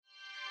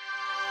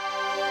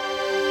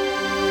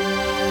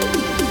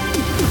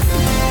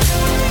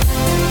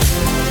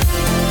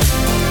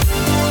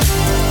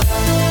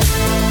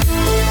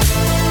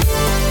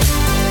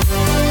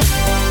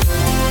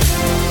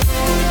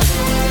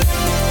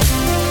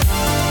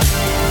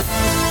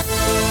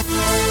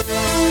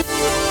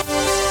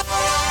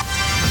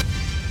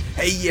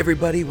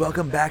everybody,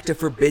 welcome back to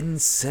Forbidden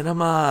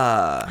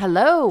Cinema.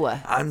 Hello.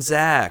 I'm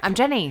Zach. I'm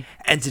Jenny.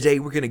 And today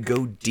we're going to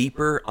go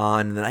deeper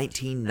on the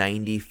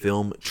 1990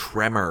 film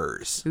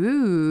Tremors.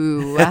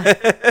 Ooh.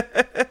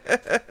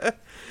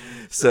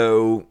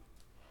 So,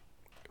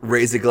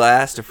 raise a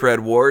glass to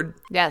Fred Ward.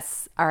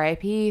 Yes.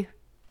 R.I.P.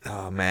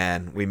 Oh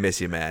man, we miss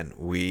you, man.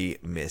 We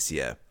miss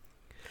you.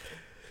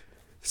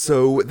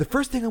 So, the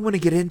first thing I want to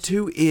get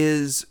into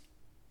is,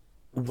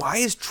 why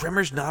is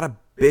Tremors not a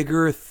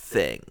bigger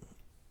thing?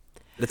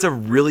 That's a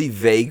really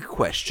vague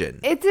question.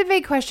 It's a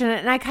vague question,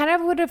 and I kind of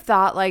would have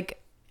thought,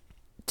 like,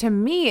 to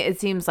me, it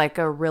seems like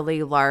a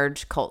really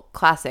large cult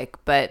classic,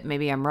 but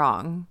maybe I'm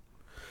wrong.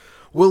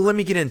 Well, let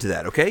me get into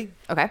that, okay?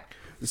 Okay.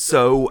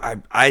 So,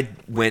 I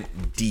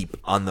went deep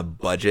on the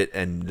budget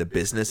and the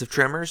business of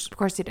Tremors. Of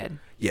course you did.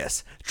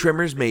 Yes.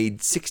 Tremors made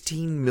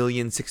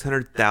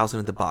 $16,600,000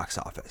 at the box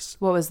office.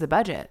 What was the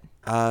budget?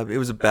 It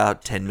was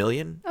about $10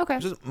 million. Okay.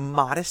 It was a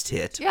modest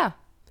hit. Yeah.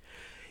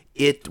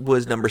 It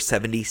was number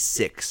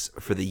 76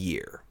 for the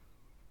year.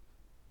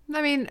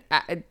 I mean,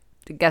 I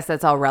guess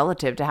that's all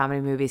relative to how many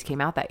movies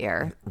came out that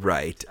year.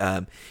 Right.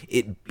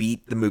 It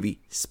beat the movie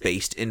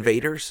Spaced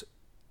Invaders.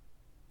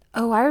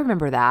 Oh, I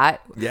remember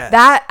that. Yes.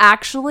 That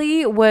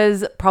actually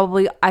was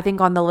probably, I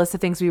think, on the list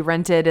of things we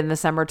rented in the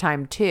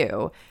summertime,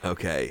 too.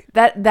 Okay.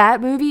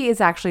 That movie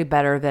is actually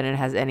better than it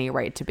has any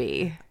right to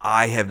be.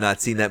 I have not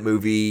seen that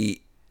movie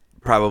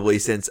probably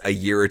since a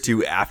year or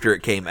two after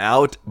it came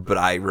out, but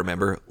I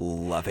remember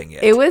loving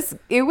it. It was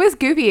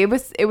goofy.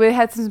 It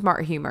had some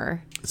smart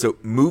humor. So,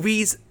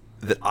 movies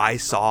that I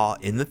saw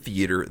in the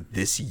theater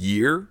this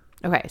year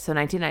Okay, so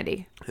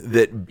 1990.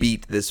 that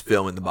beat this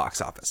film in the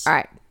box office. All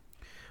right.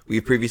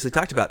 We've previously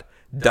talked about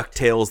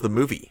DuckTales the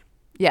movie,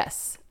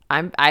 Yes.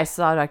 I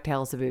saw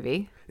DuckTales the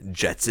movie.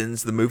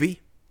 Jetsons the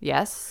movie,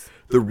 Yes.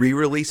 the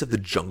re-release of The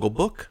Jungle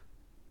Book,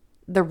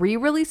 The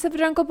re-release of the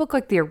Jungle Book,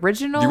 like the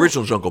original. the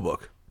original Jungle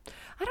Book.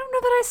 I don't know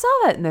that I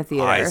saw that in the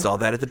theater. I saw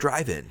that at the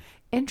drive-in.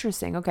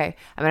 Interesting. Okay.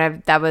 I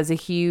mean, that was a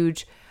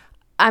huge.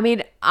 I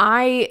mean,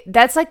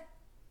 that's like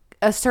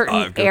a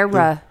certain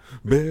era.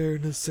 Bare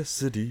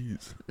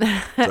necessities.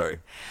 Sorry.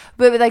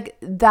 But like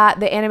that,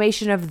 the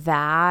animation of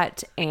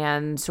that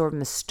and Sword in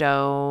the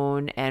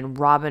Stone and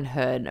Robin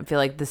Hood, I feel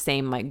like the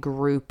same like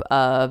group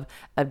of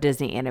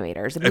Disney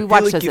animators. We feel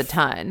watched like those a if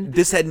ton.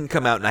 This hadn't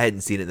come out and I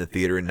hadn't seen it in the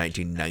theater in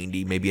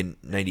 1990, maybe in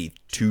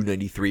 92,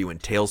 93 when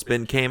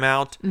Tailspin came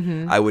out,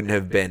 I wouldn't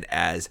have been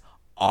as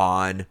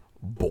on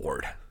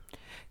board.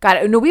 Got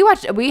it. No,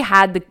 we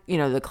had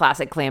the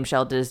classic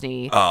clamshell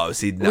Disney. Oh,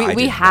 see, no,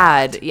 we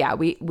had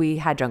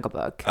Jungle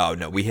Book. Oh,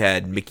 no, we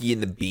had Mickey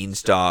and the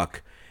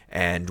Beanstalk,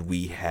 and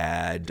we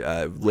had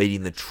Lady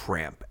and the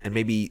Tramp, and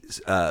maybe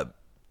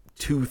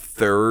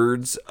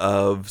 2/3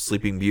 of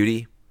Sleeping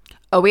Beauty.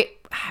 Oh,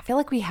 I feel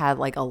like we had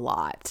like a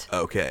lot.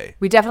 Okay.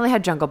 We definitely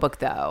had Jungle Book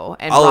though,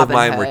 and All Robin of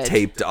mine Hood. were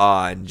taped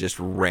on just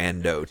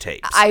rando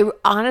tapes. I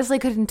honestly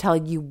couldn't tell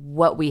you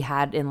what we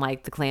had in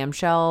like the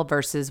clamshell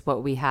versus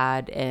what we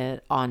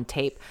had on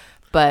tape,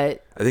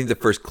 but I think the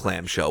first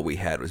clamshell we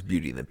had was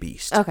Beauty and the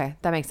Beast. okay,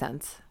 that makes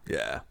sense.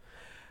 Yeah.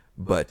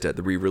 But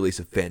the re-release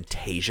of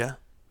Fantasia.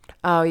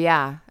 Oh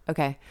yeah,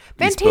 okay.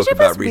 We spoke Fantasia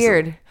about was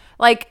weird. recently.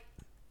 Like,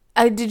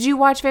 did you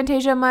watch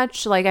Fantasia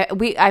much? Like,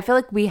 I feel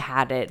like we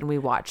had it and we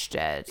watched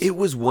it. It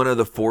was one of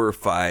the 4 or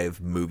 5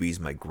 movies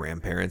my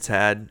grandparents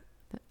had.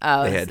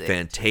 Oh, They had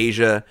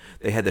Fantasia.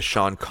 They had the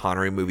Sean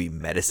Connery movie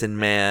Medicine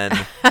Man.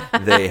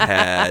 They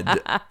had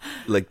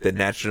like the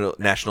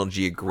National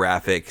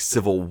Geographic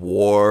Civil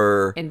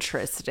War.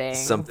 interesting.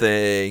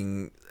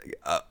 Something,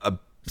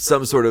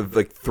 some sort of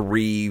like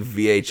 3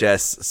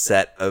 VHS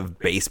set of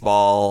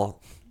baseball.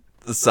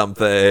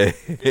 Something.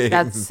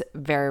 That's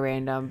very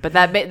random, but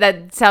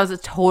that sounds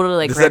totally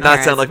like. Does that not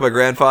grandparents. sound like my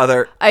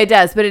grandfather? It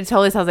does, but it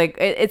totally sounds like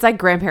it's like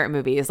grandparent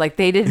movies. Like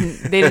they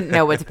didn't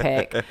know what to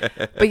pick.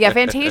 But yeah,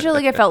 Fantasia,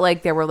 like I felt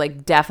like there were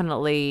like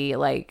definitely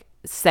like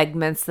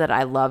segments that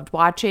I loved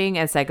watching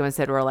and segments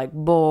that were like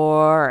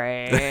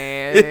boring.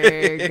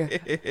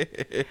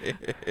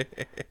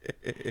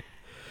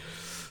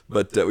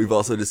 But we've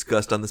also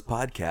discussed on this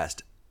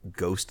podcast,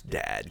 Ghost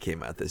Dad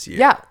came out this year.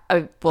 Yeah.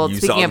 Well,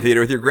 You saw speaking it in of the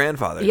theater with your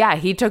grandfather. yeah,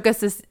 he took it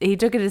to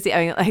see.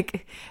 I mean,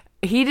 like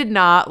he did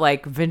not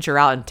like venture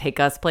out and take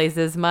us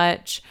places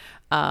much.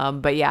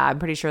 But yeah, I'm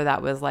pretty sure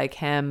that was like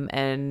him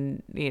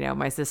and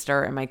my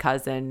sister and my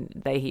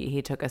cousin.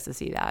 He took us to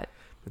see that.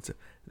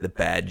 The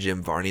bad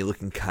Jim Varney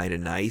looking kind of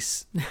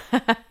nice.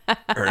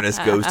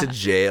 Ernest Goes to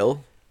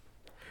Jail.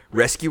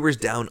 Rescuers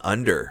Down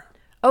Under.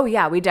 Oh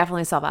yeah, we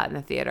definitely saw that in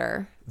the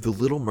theater. The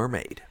Little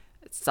Mermaid.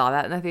 Saw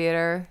that in the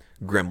theater.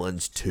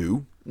 Gremlins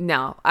 2.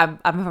 No, I'm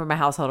from a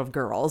household of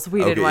girls. We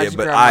didn't Okay, watch yeah,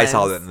 but Gremlins. I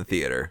saw that in the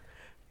theater.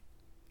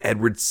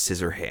 Edward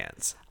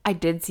Scissorhands. I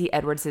did see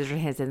Edward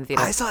Scissorhands in the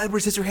theater. I saw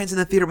Edward Scissorhands in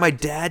the theater. My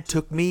dad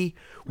took me.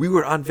 We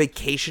were on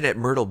vacation at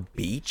Myrtle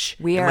Beach.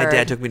 And my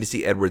dad took me to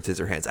see Edward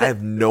Scissorhands. I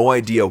have no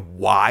idea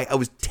why. I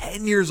was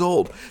 10 years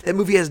old. That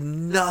movie has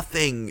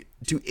nothing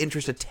to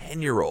interest a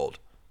 10-year-old.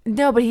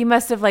 No, but he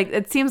must have like,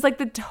 it seems like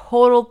the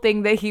total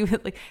thing that he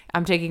would like,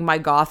 I'm taking my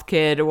goth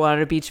kid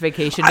on a beach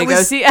vacation to I go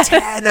was see.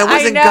 10. I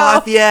wasn't know.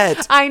 goth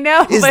yet. I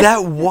know. Is but-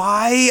 that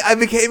why I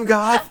became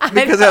goth?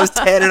 Because I was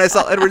 10 and I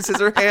saw Edward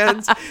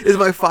Scissorhands? Is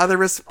my father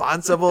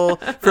responsible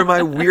for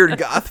my weird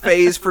goth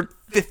phase for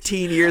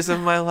 15 years of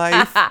my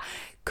life?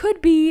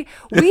 Could be.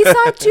 We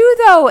saw it too,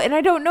 though, and I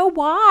don't know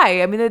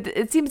why. I mean,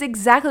 it seems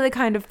exactly the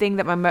kind of thing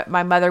that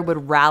my mother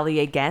would rally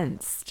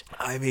against.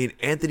 I mean,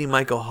 Anthony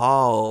Michael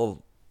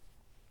Hall,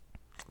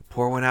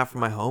 pour one out for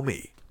my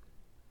homie.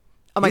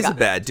 Oh my He's God. a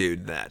bad dude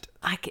in that.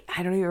 I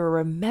don't even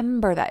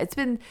remember that. It's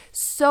been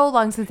so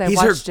long since I He's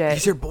watched her, it.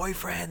 He's her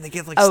boyfriend. They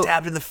get like Oh.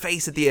 stabbed in the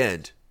face at the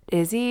end.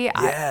 Is he?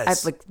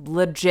 Yes. I like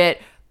legit.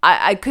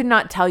 I could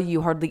not tell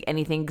you hardly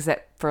anything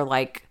except for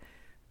like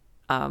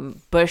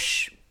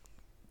Bush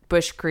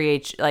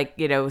create, like,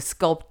 you know,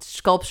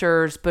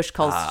 sculptures,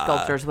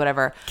 sculptures,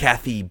 whatever.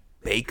 Kathy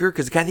Baker?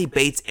 Because Kathy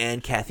Bates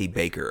and Kathy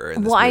Baker are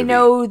in this Well, I movie.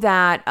 know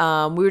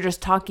that we were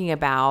just talking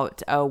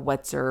about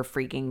what's her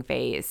freaking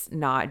face,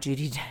 not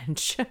Judi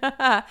Dench.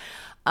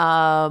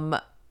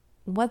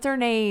 What's her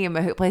name?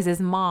 Who plays his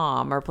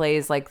mom or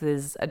plays like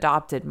his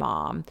adopted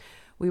mom?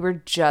 We were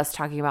just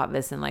talking about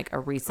this in like a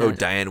recent. Oh,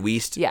 Diane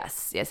Wiest?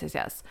 Yes.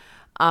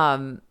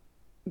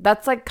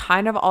 That's like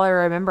kind of all I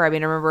remember. I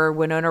mean, I remember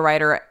Winona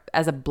Ryder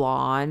as a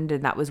blonde,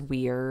 and that was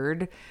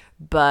weird.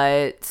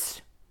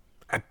 But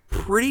I'm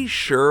pretty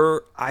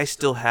sure I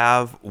still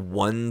have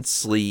one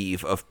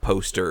sleeve of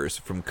posters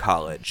from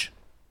college.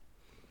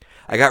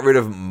 I got rid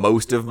of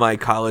most of my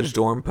college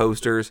dorm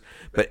posters,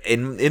 but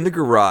in the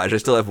garage, I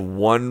still have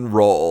one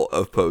roll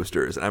of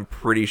posters, and I'm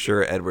pretty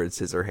sure Edward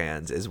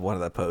Scissorhands is one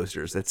of the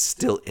posters that's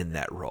still in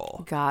that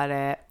roll. got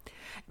it.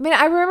 I mean,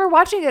 I remember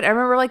watching it. I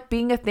remember like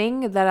being a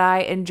thing that I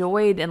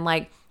enjoyed and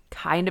like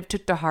kind of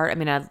took to heart. I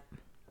mean,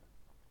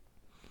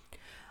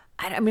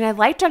 I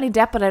liked Johnny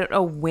Depp, but I don't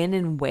know when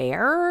and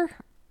where.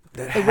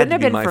 That It had wouldn't to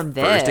have be been my from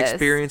first this.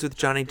 experience with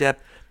Johnny Depp.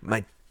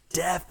 My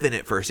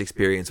definite first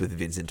experience with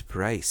Vincent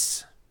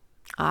Price.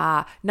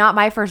 Not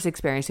my first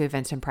experience with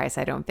Vincent Price,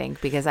 I don't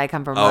think, because I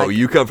come from Oh, like,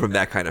 you come from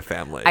that kind of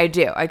family. I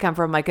do. I come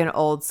from like an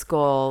old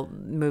school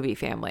movie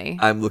family.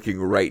 I'm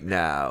looking right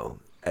now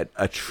at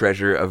A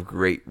Treasure of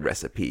Great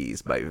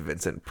Recipes by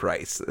Vincent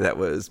Price. That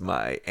was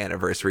my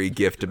anniversary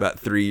gift about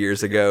 3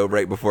 years ago,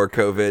 right before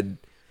COVID.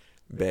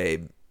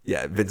 Babe,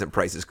 yeah, Vincent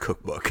Price's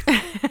cookbook.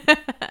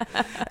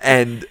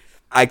 And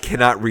I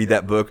cannot read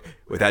that book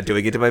without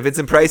doing it to my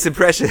Vincent Price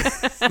impression.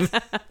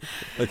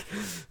 like,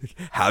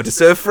 how to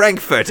serve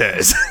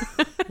frankfurters.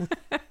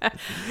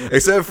 I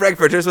serve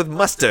frankfurters with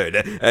mustard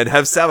and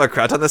have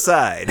sauerkraut on the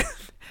side.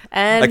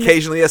 And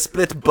Occasionally a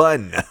split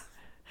bun.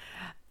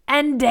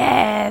 and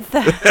death.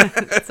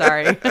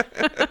 Sorry.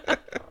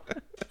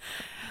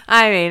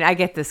 I mean, I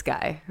get this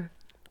guy.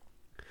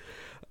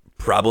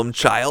 Problem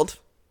Child.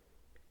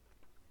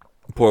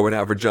 Pour one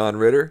out for John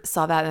Ritter.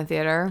 Saw that in the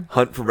theater.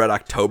 Hunt for Red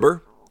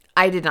October.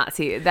 I did not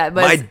see it. That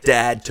was My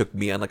dad took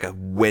me on like a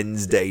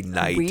Wednesday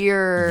night.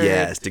 Weird.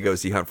 Yes, to go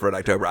see Hunt for Red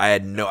October.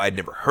 I'd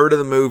never heard of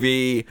the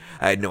movie.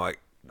 I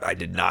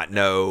did not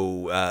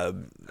know.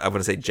 I want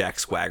to say Jack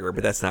Swagger,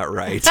 but that's not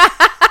right.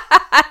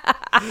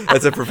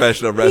 That's a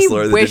professional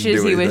wrestler. he that wishes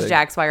didn't do he was anything.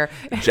 Jack Swagger.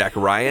 Jack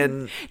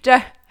Ryan.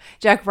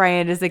 Jack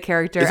Ryan is the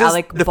character. Is this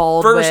Alec the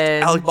Baldwin. first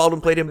Alec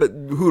Baldwin played him, but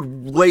who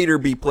would later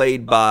be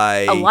played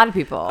by a lot of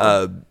people.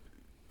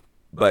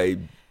 by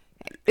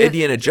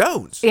Indiana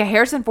Jones. Yeah,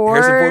 Harrison Ford.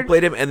 Harrison Ford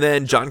played him, and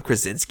then John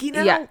Krasinski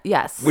now? Yeah,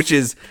 yes. Which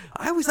is,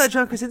 I always thought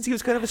John Krasinski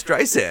was kind of a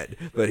Streisand,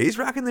 but he's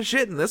rocking the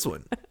shit in this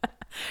one.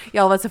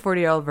 Y'all, that's a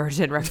 40-year-old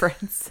version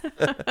reference.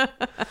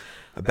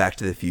 Back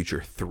to the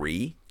Future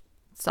 3,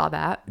 Saw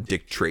that.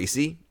 Dick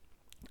Tracy.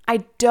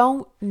 I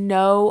don't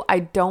know. I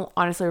don't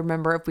honestly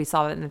remember if we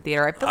saw it in the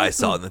theater. I feel like I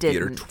saw we it in the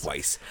theater didn't.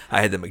 twice.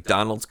 I had the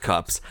McDonald's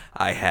cups.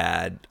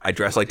 I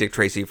dressed like Dick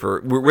Tracy we're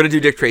going to do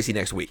Dick Tracy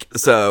next week.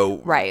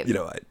 So, Right. you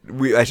know,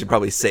 I should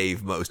probably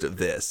save most of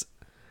this.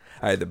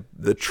 I had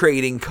the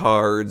trading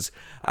cards.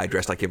 I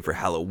dressed like him for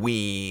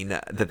Halloween.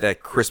 That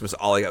Christmas,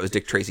 all I got was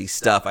Dick Tracy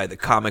stuff. I had the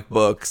comic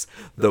books,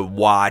 the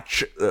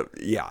watch.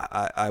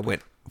 I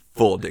went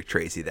full Dick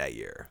Tracy that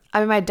year. I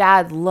mean, my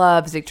dad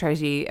loves Dick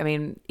Tracy. I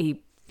mean,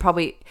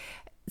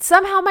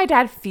 somehow my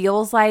dad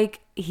feels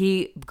like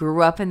he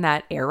grew up in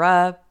that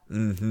era,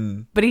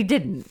 but he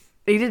didn't.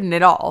 He didn't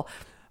at all.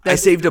 I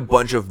saved a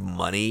bunch of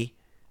money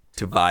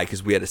to buy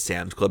because we had a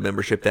Sam's Club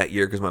membership that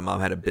year because my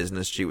mom had a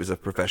business. She was a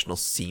professional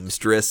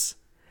seamstress.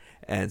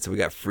 And so we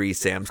got free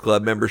Sam's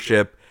Club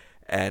membership.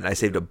 And I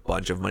saved a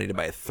bunch of money to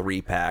buy a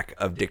 3-pack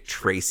of Dick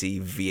Tracy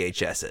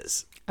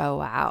VHSs. Oh,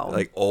 wow.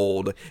 Like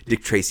old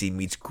Dick Tracy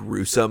meets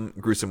Gruesome.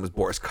 Gruesome was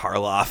Boris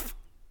Karloff.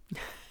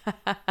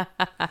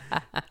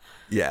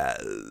 Yeah.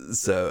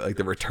 So like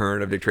the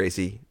return of Dick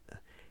Tracy.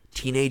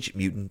 Teenage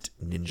Mutant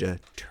Ninja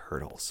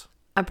Turtles.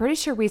 I'm pretty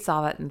sure we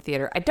saw that in the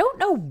theater. I don't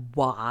know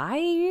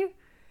why.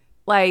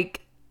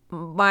 Like,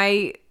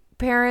 my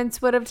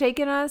parents would have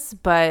taken us,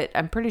 but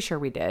I'm pretty sure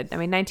we did. I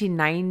mean,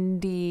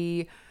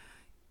 1990.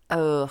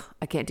 Oh,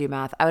 I can't do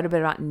math. I would have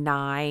been about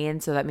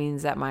 9, so that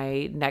means that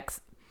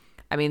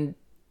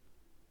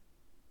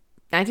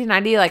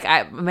 1990,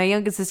 like my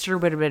youngest sister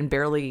would have been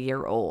barely a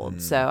year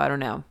old, so I don't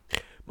know.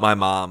 My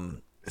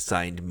mom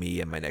signed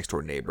me and my next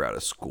door neighbor out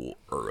of school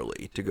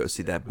early to go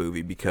see that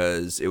movie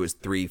because it was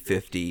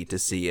 $3.50 to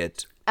see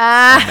it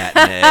on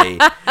matinee,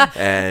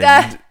 and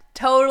That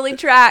totally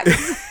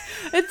tracks.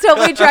 It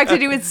totally tracks to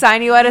do with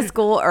sign you out of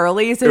school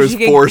early, so it was she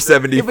could,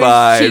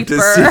 $4.75 it to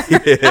was see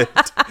cheaper.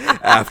 it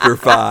after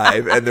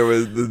 5, and there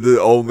was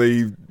the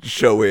only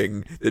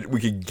showing that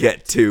we could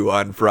get to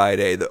on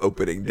Friday, the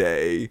opening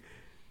day.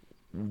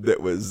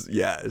 That was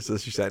so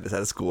she signed us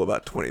out of school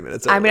about 20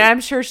 minutes early. I mean, I'm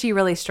sure she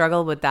really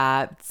struggled with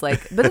that. It's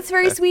like, but it's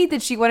very sweet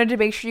that she wanted to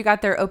make sure you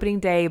got there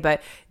opening day,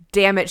 but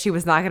damn it, she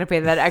was not going to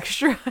pay that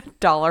extra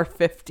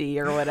 $1.50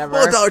 or whatever.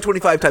 Well,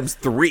 $1.25 times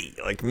 3,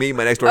 like me,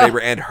 my next door neighbor,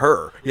 and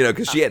her,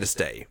 because she had to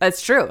stay.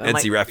 That's true. And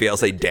see Raphael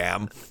say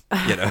damn,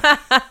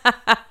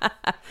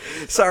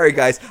 Sorry,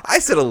 guys. I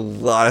said a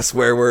lot of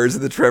swear words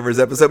in the Tremors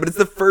episode, but it's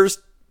the first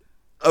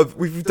of,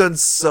 we've done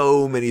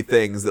so many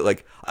things that,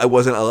 like, I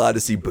wasn't allowed to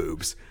see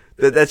boobs.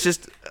 That's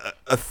just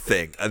a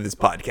thing on this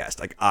podcast.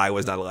 Like, I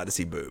was not allowed to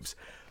see boobs.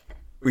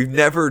 We've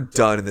never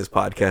done in this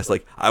podcast,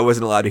 like, I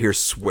wasn't allowed to hear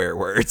swear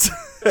words.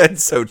 And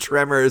so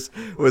Tremors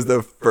was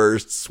the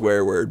first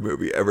swear word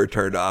movie ever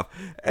turned off.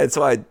 And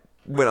so I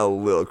went a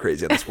little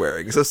crazy on the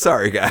swearing. So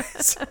sorry,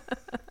 guys.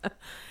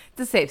 It's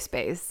a safe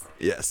space.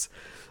 Yes.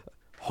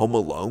 Home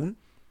Alone?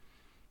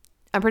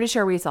 I'm pretty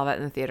sure we saw that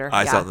in the theater.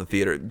 I saw it in the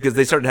theater because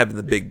they started having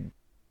the big...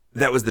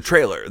 That was the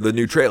trailer. The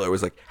new trailer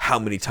was like, how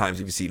many times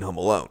have you seen Home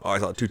Alone? Oh, I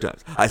saw it 2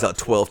 times. I saw it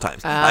 12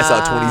 times. I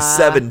saw it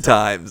 27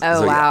 times.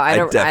 Oh, So, wow. I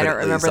don't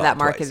definitely remember saw that it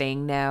twice.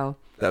 marketing. No.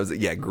 That was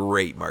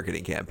great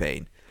marketing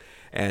campaign.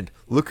 And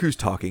Look Who's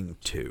Talking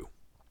 2.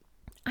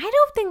 I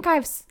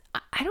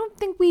don't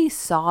think we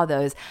saw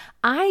those.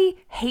 I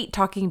hate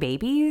talking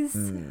babies.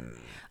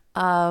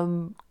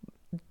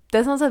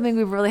 That's not something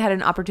we've really had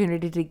an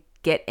opportunity to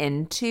get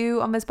into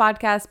on this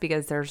podcast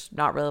because there's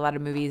not really a lot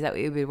of movies that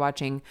we would be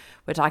watching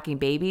with talking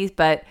babies,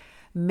 but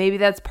maybe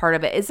that's part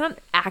of it. It's not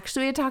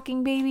actually a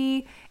talking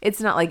baby.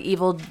 It's not like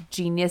Evil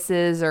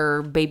Geniuses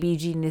or Baby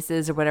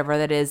Geniuses or whatever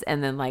that is.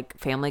 And then like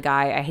Family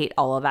Guy. I hate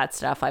all of that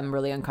stuff. I'm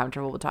really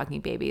uncomfortable with talking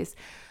babies,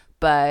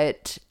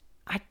 but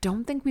I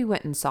don't think we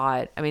went and saw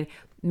it. I mean,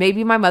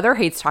 maybe my mother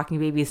hates talking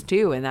babies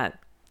too, and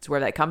that's where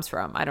that comes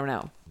from. I don't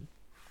know.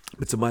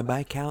 But so by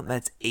my count,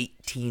 that's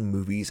 18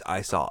 movies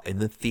I saw in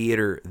the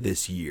theater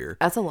this year.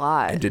 That's a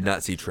lot. I did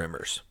not see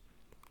Tremors.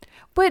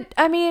 But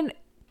I mean,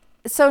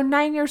 so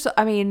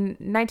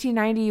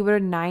 1990, you were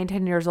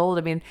 10 years old.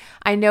 I mean,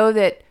 I know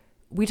that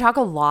we talk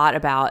a lot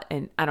about,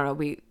 and I don't know,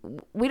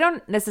 we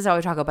don't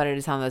necessarily talk about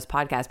it on those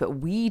podcasts, but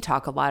we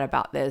talk a lot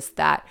about this,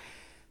 that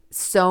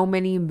so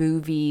many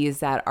movies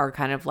that are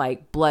kind of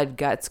like blood,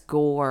 guts,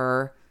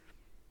 gore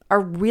are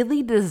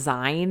really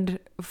designed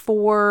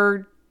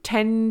for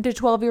 10 to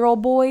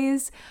 12-year-old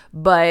boys,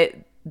 but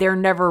they're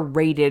never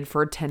rated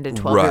for 10 to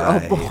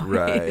 12-year-old boys.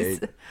 Right.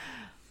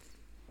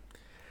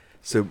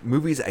 So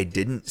movies I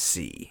didn't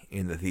see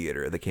in the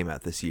theater that came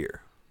out this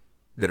year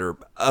that are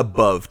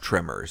above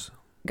Tremors.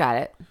 Got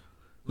it.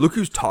 Look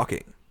Who's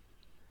Talking.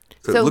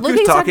 So Look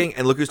Who's Talking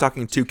and Look Who's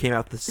Talking 2 came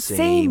out the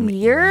same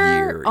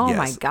year. Oh Yes.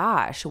 my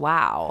gosh.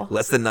 Wow.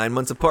 Less than 9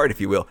 months apart, if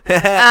you will.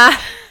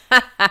 That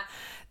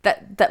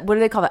what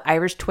do they call it?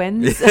 Irish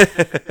twins?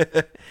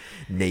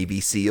 Navy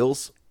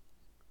SEALs.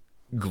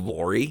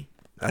 Glory.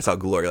 I saw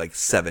Glory like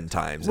 7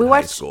 times in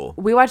high school.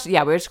 We watched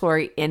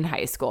Glory in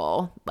high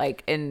school,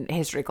 like in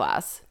history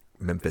class.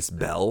 Memphis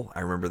Belle. I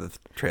remember the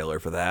trailer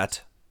for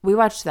that. We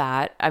watched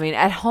that. I mean,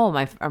 at home,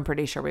 I'm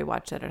pretty sure we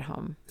watched it at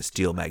home.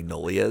 Steel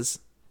Magnolias.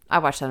 I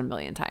watched that a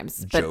million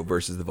times, but Joe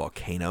versus the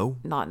Volcano.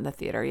 not in the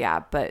theater.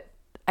 Yeah, but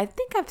I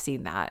think I've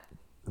seen that.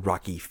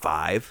 Rocky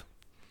 5.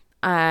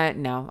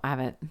 No, I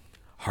haven't.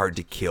 Hard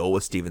to Kill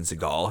with Steven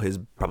Seagal, his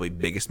probably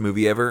biggest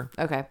movie ever.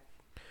 Okay.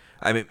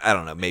 I mean, I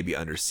don't know. Maybe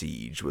Under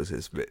Siege was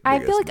his biggest. I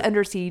feel like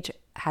Under Siege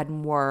had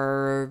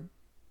more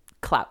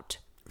clout.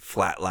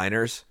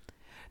 Flatliners.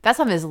 That's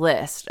on his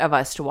list of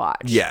us to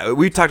watch. Yeah,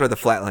 we talked about the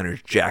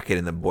Flatliners jacket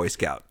in the Boy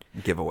Scout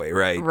giveaway,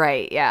 right?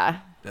 Right, yeah.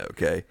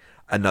 Okay.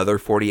 Another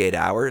 48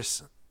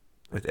 Hours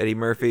with Eddie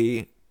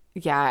Murphy.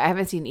 Yeah, I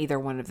haven't seen either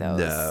one of those.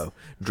 No.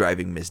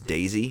 Driving Miss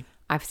Daisy.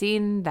 I've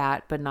seen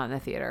that, but not in the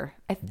theater.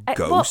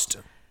 Ghost.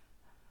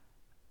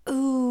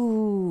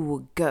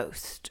 Ooh,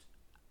 Ghost.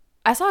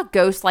 I saw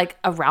Ghost like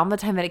around the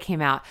time that it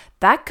came out.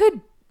 That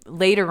could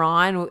later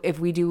on, if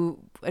we do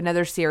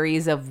another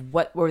series of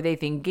what were they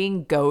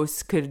thinking,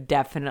 Ghost could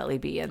definitely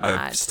be in that.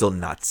 I've still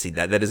not seen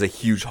that. That is a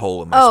huge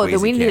hole in my Oh, Swayze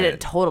then we need canon. to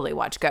totally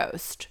watch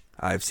Ghost.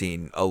 I've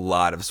seen a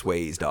lot of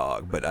Swayze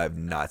Dog, but I've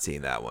not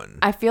seen that one.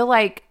 I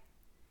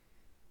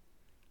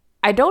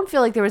don't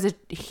feel like there was a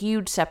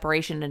huge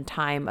separation in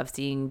time of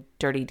seeing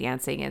Dirty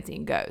Dancing and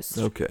seeing Ghost.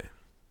 Okay.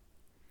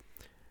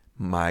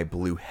 My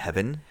Blue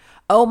Heaven.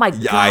 Oh my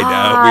Yeah, gosh.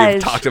 I know.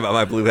 We've talked about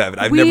My Blue Heaven.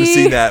 I've never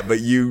seen that, but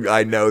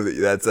I know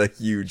that's a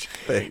huge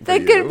thing.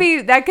 That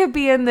could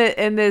be in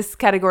this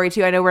category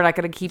too. I know we're not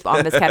going to keep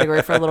on this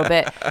category for a little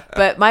bit,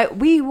 but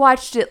we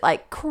watched it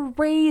like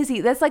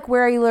crazy. That's like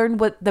where I learned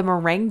what the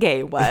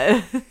merengue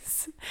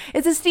was.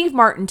 It's a Steve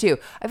Martin too.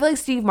 I feel like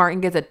Steve Martin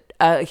gets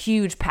a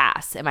huge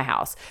pass in my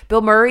house.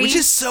 Bill Murray, Which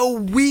is so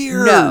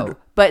weird. no,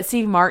 but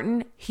Steve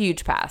Martin,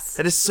 huge pass.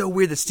 That is so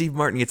weird that Steve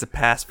Martin gets a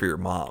pass for your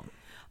mom.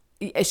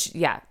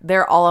 Yeah,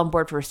 they're all on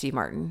board for Steve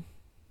Martin.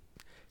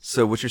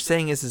 So what you're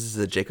saying is this is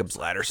a Jacob's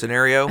Ladder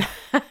scenario?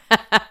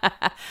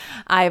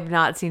 I have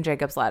not seen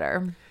Jacob's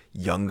Ladder.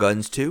 Young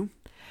Guns too?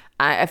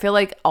 I feel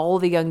like all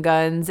the Young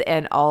Guns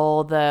and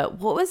all the...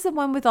 What was the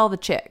one with all the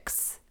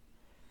chicks?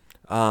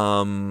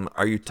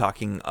 Are you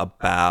talking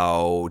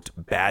about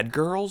Bad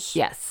Girls?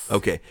 Yes.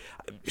 Okay.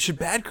 Should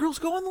Bad Girls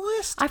go on the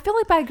list? I feel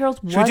like Bad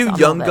Girls was Should we do on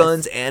Young the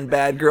Guns list. and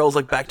Bad Girls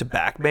like back to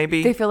back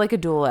maybe? They feel like a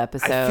dual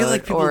episode. I feel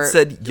like people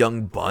said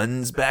Young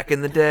Buns back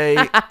in the day.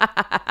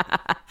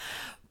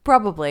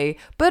 Probably.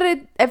 But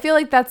I feel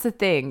like that's the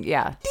thing.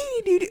 Yeah.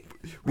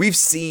 We've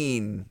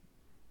seen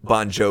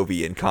Bon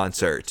Jovi in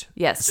concert.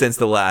 Yes. Since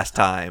the last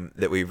time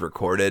that we've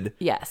recorded.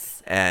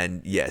 Yes.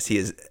 And yes, he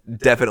is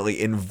definitely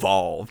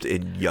involved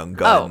in Young Oh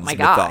Guns my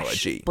gosh.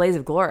 mythology. Blaze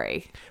of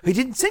Glory. He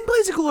didn't sing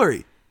Blaze of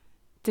Glory.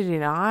 Did he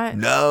not?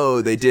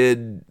 No, they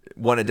did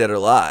Wanted Dead or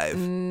Alive.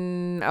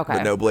 Okay.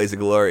 But no Blaze of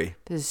Glory.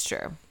 This is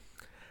true.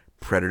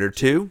 Predator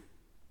 2.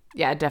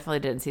 Yeah, I definitely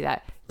didn't see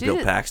that. Bill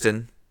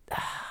Paxton.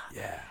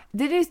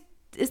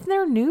 Isn't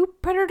there a new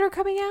Predator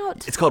coming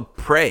out? It's called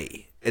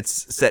Prey.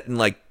 It's set in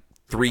like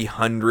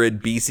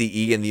 300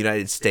 BCE in the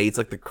United States,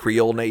 like the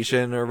Creole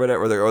Nation or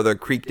whatever, or the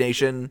Creek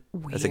Nation.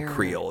 I said Weird.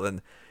 Creole.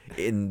 And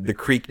in the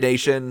Creek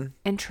Nation.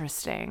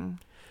 Interesting.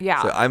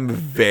 Yeah. So I'm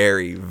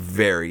very,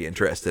 very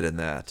interested in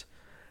that.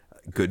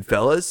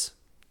 Goodfellas.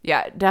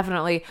 Yeah,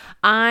 definitely.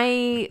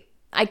 I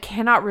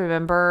cannot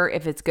remember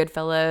if it's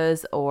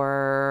Goodfellas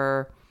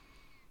or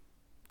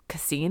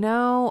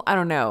Casino. I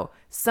don't know.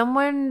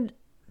 Someone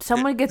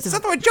gets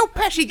Something where Joe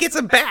Pesci gets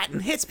a bat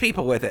and hits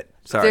people with it.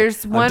 Sorry,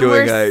 There's one I'm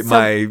doing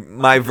where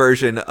my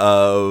version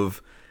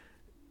of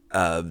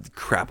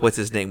crap. What's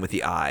his name with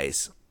the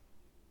eyes?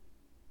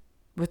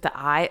 with the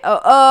eye.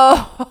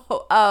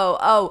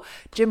 Oh,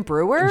 Jim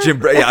Brewer.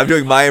 Yeah, I'm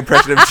doing my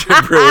impression of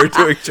Jim Brewer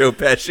doing Joe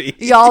Pesci.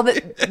 Y'all,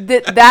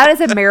 that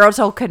is a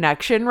marital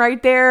connection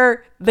right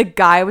there. The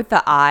guy with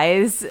the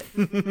eyes,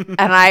 and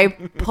I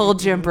pulled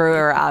Jim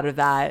Brewer out of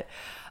that.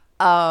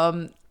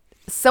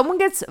 Someone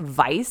gets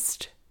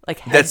viced.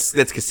 Like That's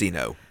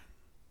Casino.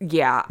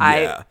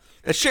 yeah.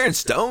 That's Sharon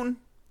Stone.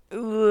 Ugh.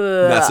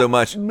 Not so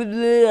much.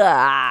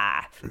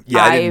 Blah.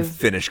 Yeah, I didn't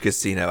finish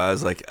Casino. I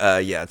was like,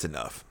 yeah, it's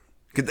enough.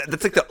 'Cause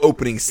that's like the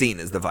opening scene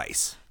is the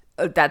Vice.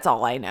 That's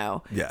all I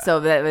know. Yeah.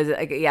 So that was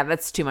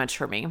that's too much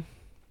for me.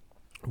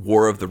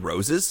 War of the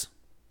Roses.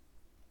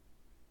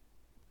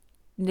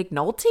 Nick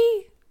Nolte?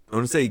 I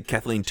want to say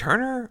Kathleen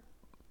Turner.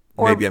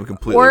 Or, Maybe I'm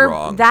completely or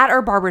wrong. That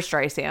or Barbara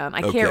Streisand.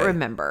 I can't Okay.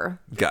 remember.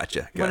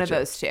 Gotcha. One of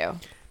those two.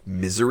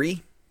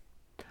 Misery.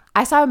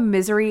 I saw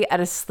Misery at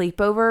a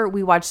sleepover.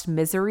 We watched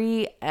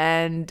Misery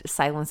and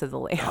Silence of the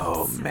Lambs.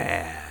 Oh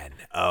man.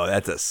 Oh,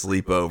 that's a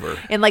sleepover.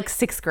 In like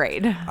 6th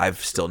grade. I've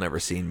still never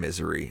seen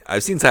Misery.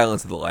 I've seen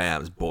Silence of the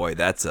Lambs. Boy,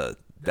 that's a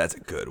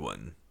good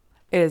one.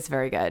 It is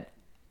very good.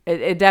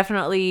 It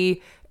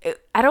definitely...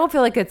 I don't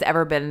feel like it's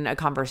ever been a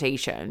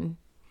conversation.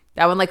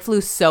 That one like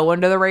flew so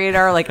under the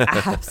radar. Like,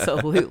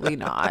 absolutely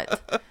not.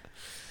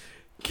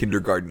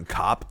 Kindergarten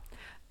Cop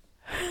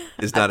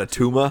is not a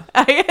Tuma.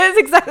 That's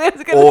exactly what I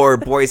was gonna Or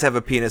boys have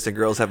a penis and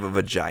girls have a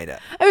vagina.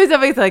 I was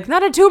always like,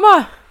 not a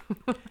tumor.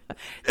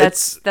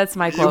 That's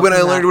my quote. When I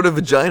from learned that. what a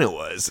vagina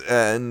was,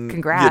 and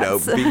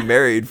Congrats. being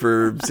married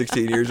for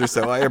 16 years or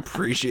so, I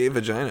appreciate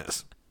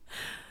vaginas.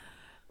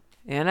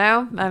 You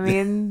know, I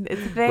mean,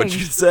 it's a thing. What you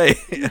say?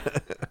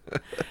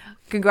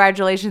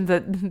 Congratulations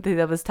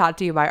that was taught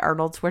to you by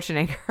Arnold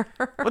Schwarzenegger.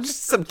 Well,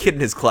 just some kid in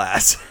his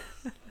class.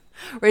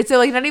 Right, so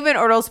like not even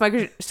Arnold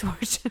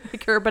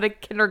Schwarzenegger, but a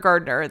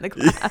kindergartner in the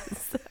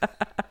class.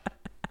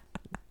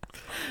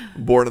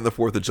 Born on the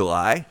 4th of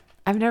July.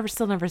 I've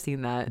still never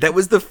seen that. That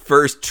was the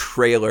first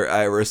trailer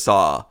I ever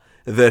saw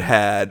that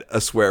had a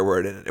swear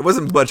word in it. It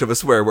wasn't much of a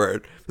swear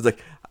word. It was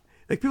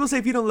like people say,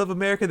 if you don't love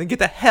America, then get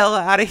the hell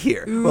out of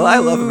here. Well, I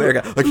love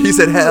America. Like he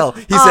said hell.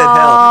 He said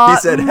hell. He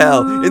said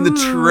hell in the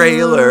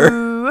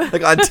trailer.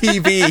 Like on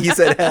TV, he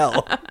said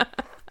hell.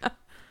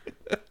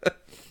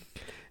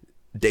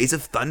 Days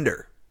of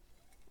Thunder.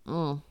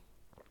 I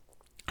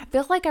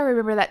feel like I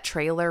remember that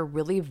trailer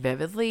really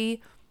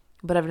vividly,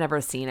 but I've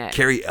never seen it.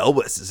 Carrie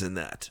Elwes is in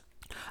that.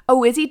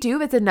 Oh, is he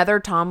too? It's another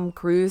Tom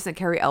Cruise and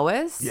Carrie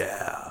Elwes?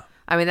 Yeah.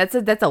 I mean,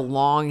 that's a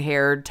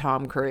long-haired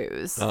Tom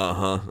Cruise.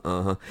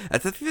 I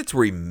think that's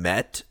where he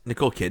met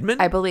Nicole Kidman.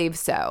 I believe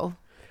so.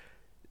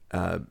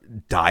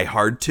 Die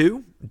Hard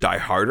 2. Die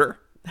Harder.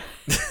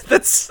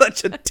 That's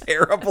such a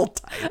terrible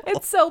title.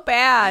 It's so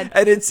bad.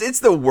 And it's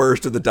the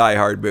worst of the Die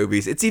Hard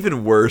movies. It's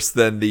even worse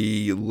than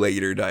the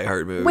later Die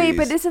Hard movies. Wait,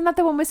 but isn't that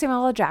the one with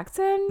Samuel L.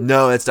 Jackson?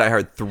 No, that's Die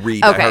Hard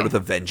 3. Die Okay. Hard with a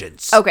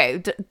Vengeance.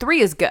 Okay,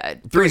 3 is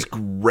good. 3 is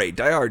great.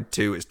 Die Hard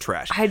 2 is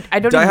trash. I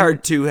don't Die even-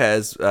 Hard 2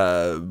 has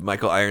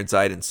Michael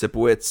Ironside and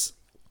Sipowicz.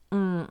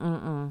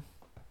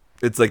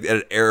 It's like at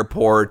an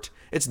airport.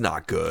 It's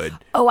not good.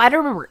 Oh, I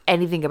don't remember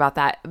anything about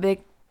that.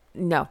 Like,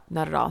 no,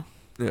 not at all.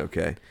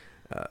 Okay.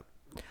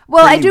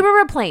 Well, I Pretty- do remember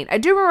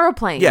a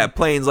plane. Yeah,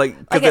 planes like,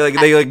 'cause Like,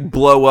 they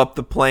blow up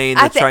the plane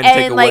at that's the trying to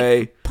take end, like,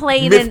 away.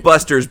 plane and-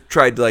 Mythbusters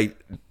tried to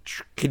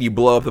can you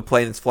blow up the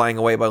plane that's flying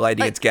away by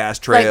lighting its gas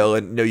trail?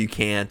 And no, you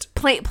can't.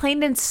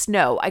 Plane in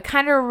snow. I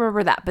kind of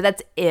remember that, but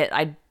that's it.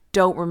 I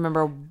don't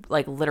remember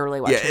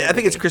literally watching. Yeah, the I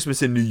think it's movie.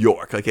 Christmas in New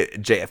York, like at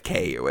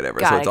JFK or whatever.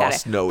 Got so it, it's got all it.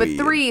 snowy.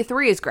 But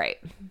three is great.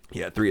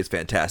 Yeah, 3 is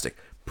fantastic.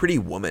 Pretty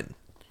Woman.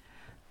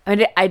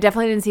 I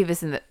definitely didn't see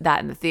this in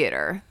the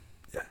theater.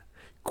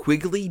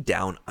 Quigley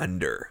Down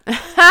Under.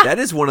 That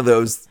is one of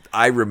those.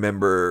 I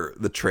remember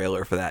the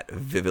trailer for that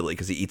vividly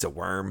because he eats a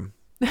worm.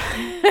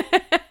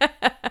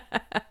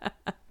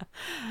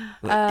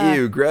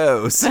 Ew,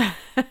 gross.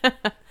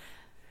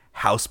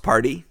 House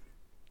Party.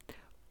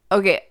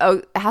 Okay.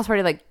 Oh, House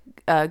Party, like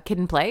Kid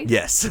and Play.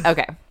 Yes.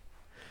 Okay.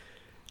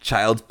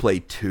 Child's Play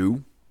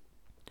 2.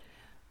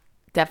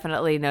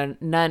 Definitely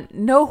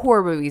no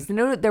horror movies.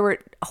 No, there were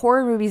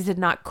horror movies did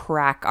not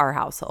crack our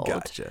household.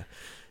 Gotcha.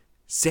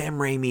 Sam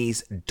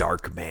Raimi's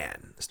Dark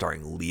Man,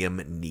 starring Liam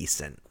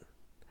Neeson.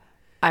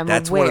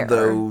 That's aware. one of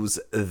those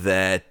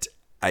that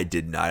I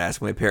did not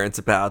ask my parents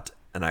about,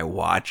 and I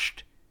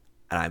watched,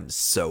 and I'm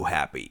so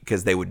happy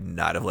because they would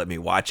not have let me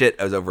watch it.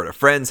 I was over at a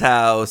friend's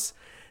house.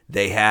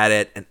 They had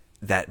it, and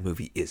that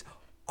movie is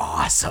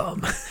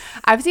awesome.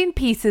 I've seen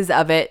pieces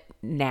of it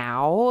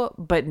now,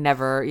 but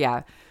never.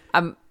 Yeah,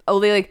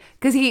 only like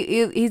because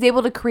he's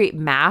able to create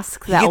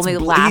masks that only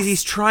last.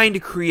 He's trying to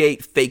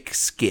create fake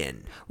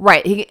skin.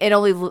 Right, it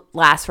only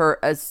lasts for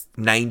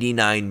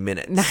 99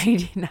 minutes.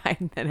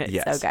 99 minutes.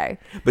 Yes. Okay.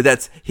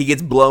 But he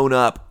gets blown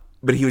up,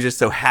 but he was just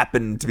so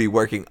happened to be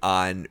working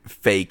on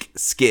fake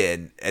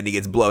skin, and he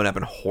gets blown up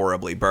and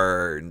horribly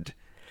burned.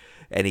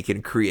 And he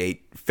can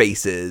create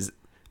faces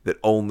that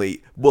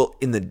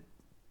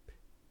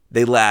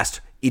they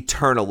last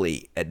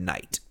eternally at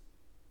night.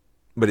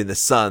 But in the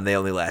sun, they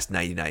only last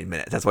 99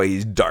 minutes. That's why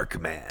he's Dark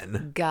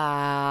Man.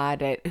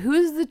 Got it.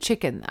 Who's the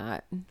chick in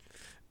that?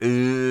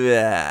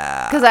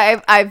 Yeah. Because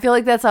I feel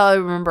like that's all I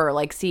remember,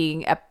 like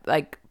seeing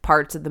like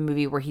parts of the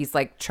movie where he's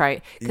like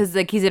trying, because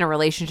like he's in a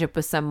relationship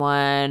with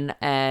someone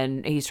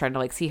and he's trying to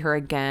like see her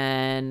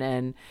again,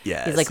 and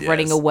he's like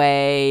running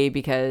away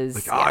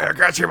because I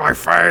got you in my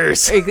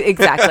face.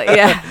 Exactly.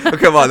 Yeah. Oh,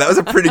 come on, that was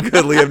a pretty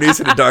good Liam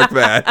Neeson in Dark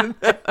Man.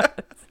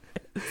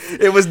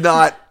 It was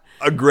not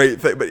a great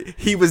thing, but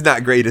he was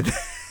not great at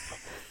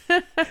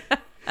that.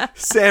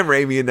 Sam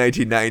Raimi in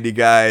 1990,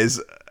 guys.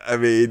 I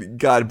mean,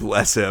 God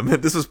bless him.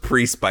 This was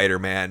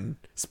pre-Spider-Man.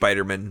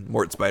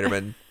 Mort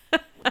Spider-Man.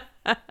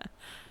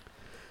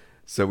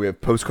 So we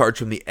have Postcards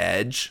from the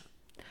Edge.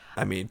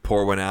 I mean,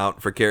 pour one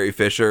out for Carrie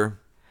Fisher.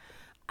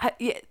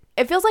 It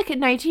feels like in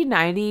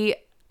 1990,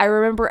 I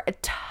remember a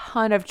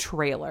ton of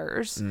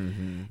trailers,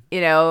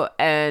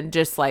 and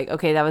just like,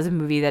 okay, that was a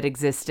movie that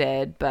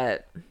existed,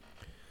 but...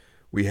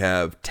 We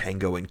have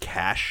Tango and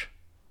Cash.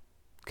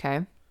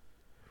 Okay.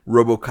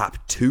 RoboCop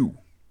 2.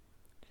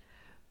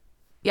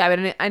 Yeah, I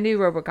mean, I knew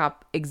RoboCop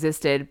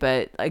existed,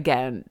 but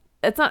again,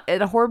 it's not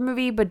a horror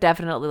movie, but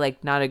definitely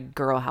like not a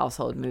girl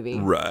household movie.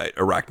 Right.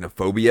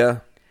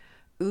 Arachnophobia.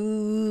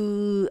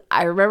 Ooh,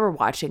 I remember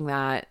watching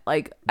that.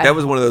 Like That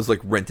was one of those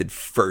like rented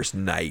first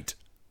night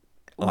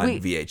on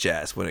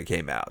VHS when it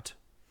came out.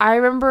 I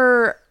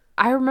remember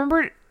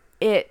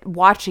it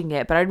watching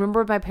it, but I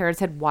remember my parents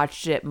had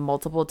watched it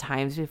multiple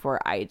times before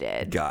I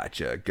did.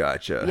 Gotcha.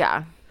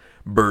 Yeah.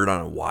 Bird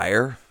on a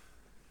Wire.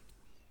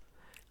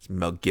 It's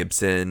Mel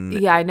Gibson.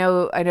 Yeah, I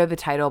know the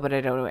title, but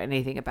I don't know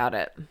anything about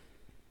it.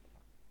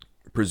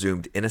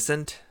 Presumed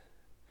Innocent.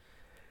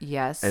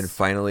 Yes. And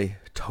finally,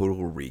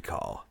 Total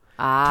Recall.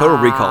 Total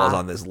Recall is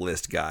on this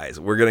list, guys.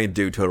 We're going to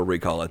do Total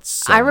Recall at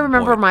some I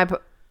remember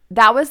point.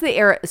 that was the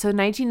era. So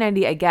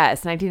 1990, I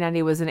guess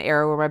 1990 was an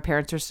era where my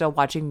parents were still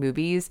watching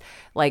movies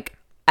like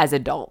as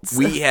adults.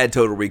 We had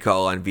Total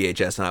Recall on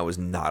VHS, and I was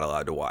not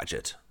allowed to watch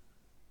it.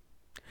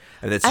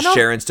 And it's I don't-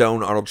 Sharon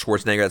Stone, Arnold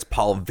Schwarzenegger. That's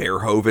Paul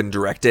Verhoeven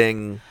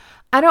directing.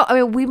 I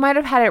mean, we might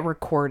have had it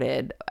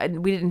recorded,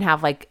 and we didn't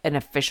have like an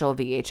official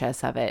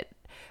VHS of it.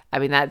 I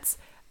mean,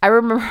 I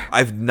remember.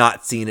 I've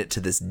not seen it to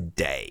this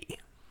day.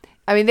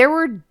 I mean, there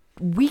were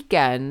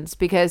weekends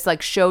because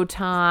like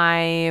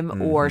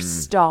Showtime or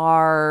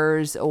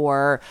Stars,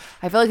 or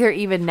I feel like there are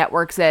even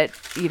networks that,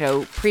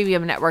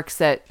 premium networks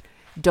that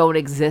don't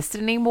exist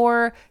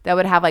anymore that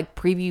would have like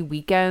preview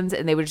weekends,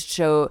 and they would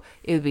show,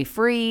 it would be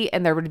free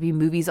and there would be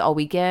movies all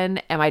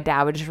weekend, and my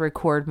dad would just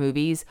record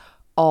movies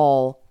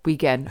all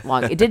weekend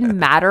long. It didn't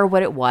matter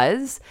what it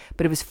was,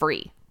 but it was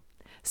free.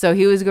 So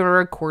he was going to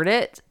record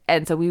it.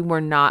 And so we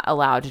were not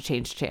allowed to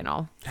change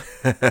channel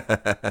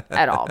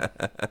at all.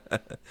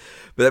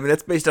 But I mean,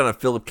 that's based on a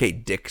Philip K.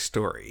 Dick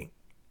story.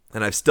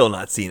 And I've still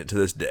not seen it to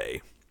this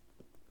day.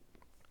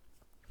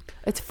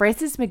 It's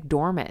Frances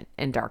McDormand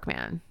in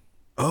Darkman.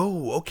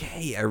 Oh,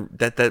 okay.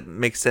 That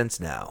makes sense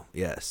now.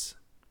 Yes.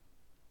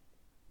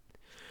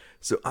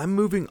 So I'm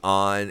moving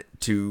on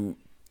to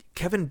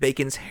Kevin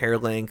Bacon's hair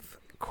length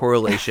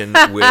correlation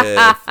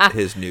with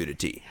his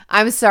nudity.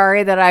 I'm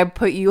sorry that I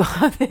put you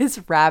on this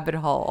rabbit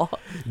hole.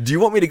 Do you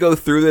want me to go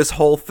through this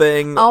whole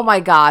thing? Oh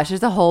my gosh,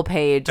 there's a whole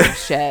page of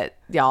shit,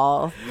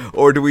 y'all.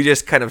 Or do we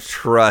just kind of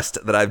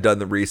trust that I've done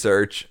the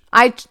research?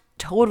 I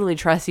totally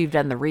trust you've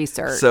done the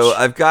research. So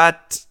I've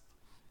got...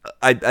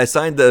 I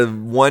assigned the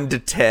 1 to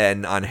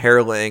 10 on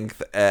hair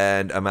length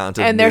and amount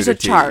of and nudity. there's a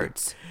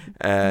chart.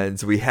 And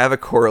so we have a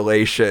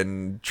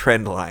correlation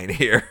trend line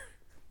here.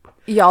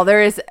 Y'all,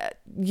 there is...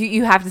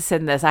 You have to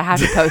send this. I have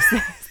to post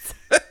this.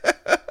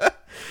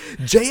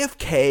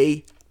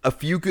 JFK, A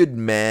Few Good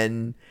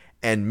Men,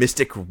 and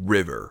Mystic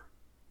River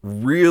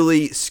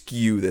really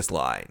skew this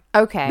line.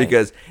 Okay.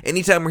 Because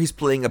anytime where he's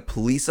playing a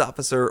police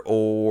officer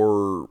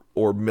or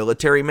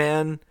military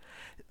man,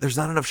 there's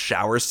not enough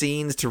shower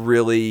scenes to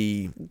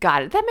really...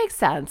 Got it. That makes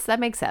sense.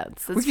 That's fair.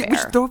 We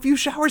should throw a few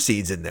shower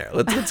scenes in there.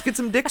 Let's get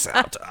some dicks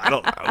out. I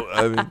don't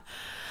know.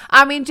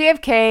 I mean,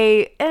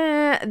 JFK,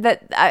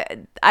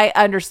 I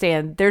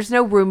understand. There's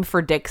no room for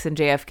dicks in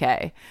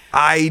JFK.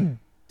 I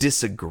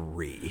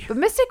disagree. But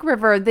Mystic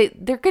River,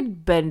 there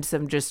could been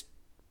some just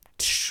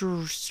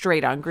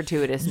straight on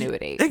gratuitous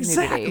nudity.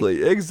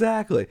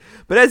 Exactly.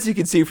 But as you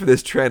can see from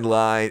this trend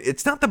line,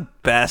 it's not the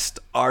best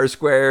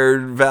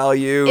R-squared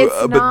value,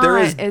 but there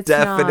is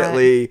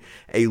definitely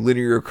a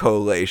linear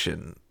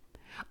correlation.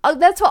 Oh,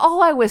 that's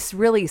all I was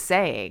really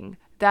saying.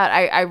 That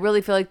I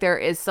really feel like there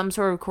is some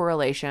sort of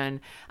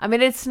correlation. I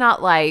mean, it's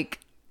not like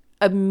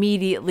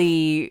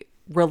immediately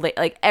relate,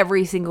 like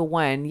every single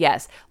one.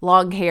 Yes,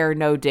 long hair,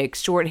 no dicks,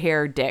 short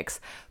hair, dicks.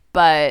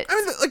 But I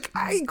mean, like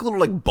I include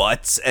like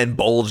butts and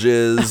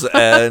bulges,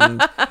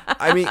 and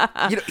I mean,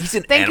 he's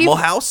in Animal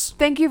House.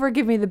 Thank you for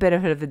giving me the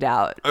benefit of the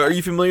doubt. Are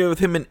you familiar with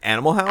him in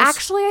Animal House?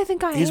 Actually, I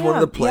think I am. He's one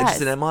of the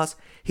pledges in Animal House.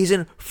 He's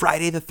in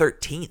Friday the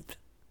 13th.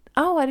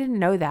 Oh, I didn't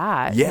know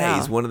that. Yeah,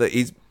 no.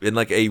 he's in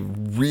like a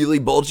really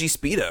bulgy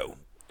Speedo.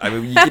 I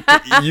mean,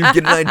 you get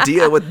an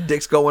idea what the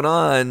dick's going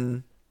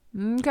on.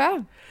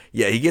 Okay.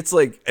 Yeah, he gets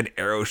like an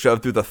arrow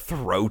shoved through the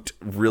throat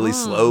really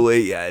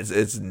slowly. Yeah,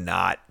 it's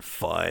not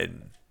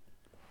fun.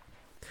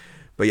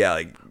 But yeah,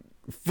 like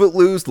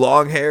Footloose,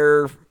 long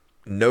hair,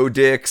 no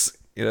dicks.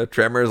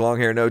 Tremors, long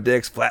hair, no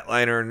dicks.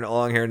 Flatliner,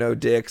 long hair, no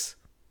dicks.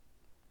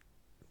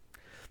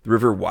 The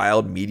River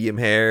Wild, medium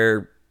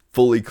hair,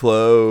 fully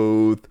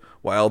clothed.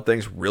 Wild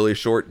Things, really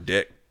short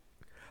dick.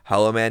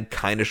 Hollow Man,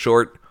 kind of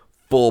short,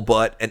 full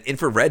butt, and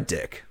infrared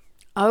dick.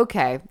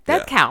 Okay,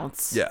 that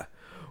counts. Yeah.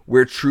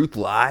 Where Truth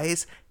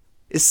Lies,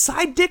 is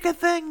side dick a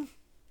thing?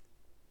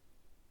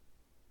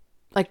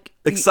 Like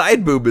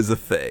side boob is a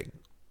thing.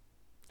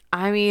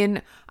 I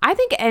mean, I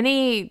think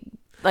any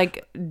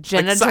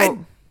genital... Like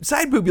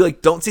side boob, you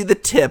don't see the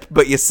tip,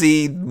 but you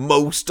see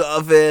most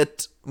of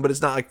it, but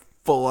it's not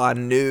full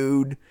on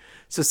nude.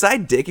 So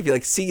side dick, if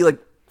you see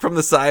from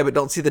the side but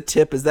don't see the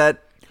tip, is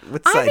that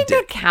what's side dick? I think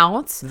that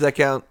counts. Does that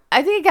count?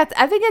 I think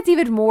that's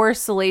even more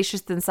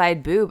salacious than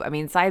side boob. I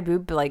mean, side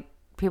boob,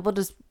 people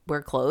just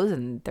wear clothes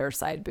and they're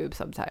side boob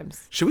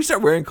sometimes. Should we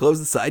start wearing clothes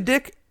and side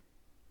dick?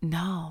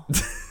 No.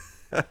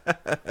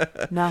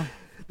 No.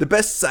 The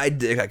best side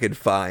dick I could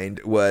find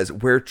was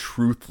Where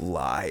Truth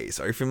Lies.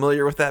 Are you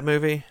familiar with that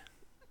movie?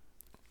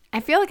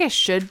 I feel like I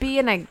should be,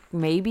 and I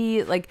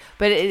maybe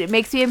but it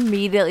makes me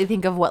immediately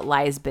think of What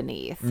Lies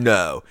Beneath.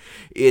 No,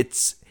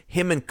 it's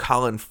him and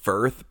Colin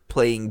Firth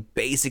playing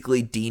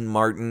basically Dean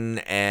Martin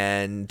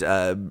and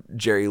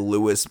Jerry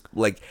Lewis,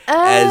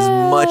 as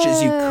much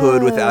as you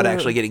could without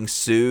actually getting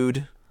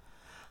sued.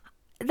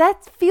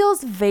 That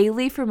feels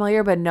vaguely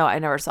familiar, but no, I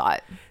never saw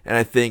it. And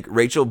I think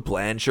Rachel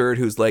Blanchard,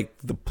 who's the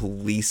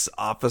police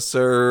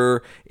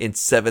officer in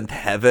Seventh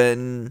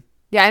Heaven.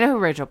 Yeah, I know who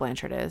Rachel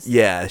Blanchard is.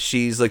 Yeah,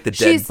 she's the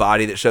dead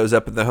body that shows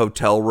up in the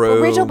hotel room.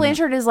 Well, Rachel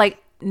Blanchard is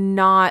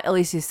not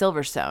Alicia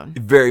Silverstone.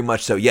 Very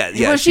much so. Yeah.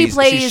 Well, she's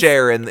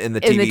Cher in the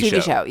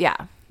TV show. Yeah.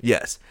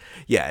 Yes.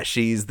 Yeah,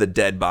 she's the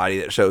dead body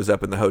that shows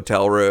up in the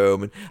hotel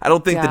room. And I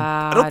don't think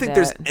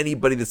there's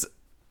anybody that's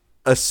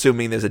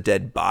assuming there's a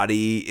dead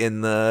body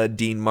in the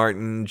Dean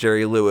Martin,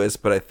 Jerry Lewis,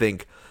 but I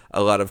think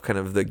a lot of kind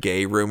of the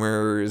gay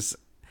rumors.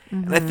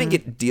 Mm-hmm. And I think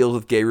it deals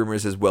with gay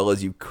rumors as well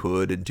as you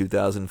could in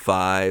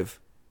 2005.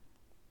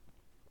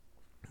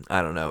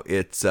 I don't know.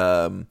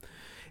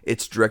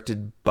 It's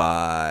directed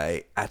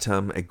by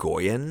Atom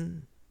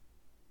Egoyan.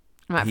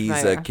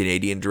 He's a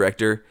Canadian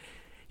director.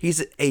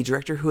 He's a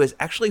director who has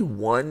actually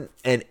won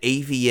an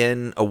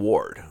AVN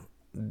award,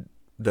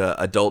 the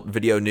Adult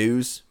Video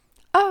News.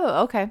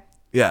 Oh, okay.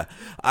 Yeah.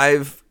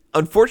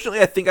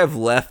 Unfortunately, I think I've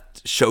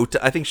left Showtime.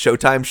 I think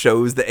Showtime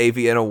shows the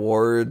AVN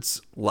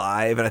awards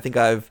live, and I think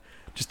I've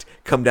just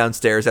come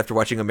downstairs after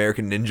watching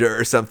American Ninja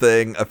or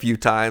something a few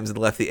times and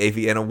left the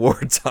AVN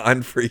Awards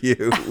on for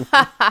you.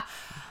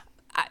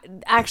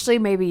 Actually,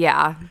 maybe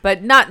yeah,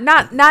 but not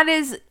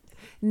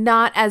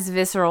as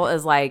visceral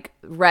as like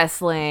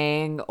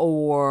wrestling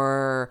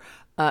or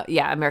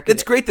American.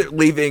 It's great that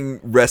leaving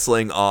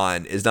wrestling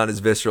on is not as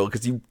visceral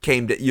because you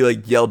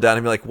like yelled down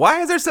and be like,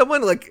 why is there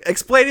someone like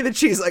explaining that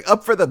she's like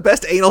up for the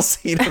best anal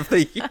scene of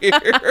the year?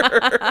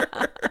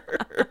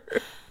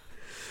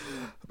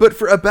 But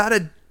for about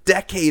a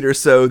decade or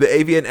so, the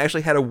AVN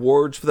actually had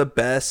awards for the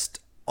best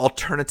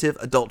alternative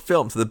adult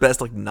film, so the best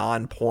like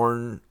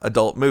non-porn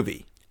adult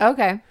movie.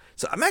 Okay.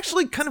 So I'm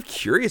actually kind of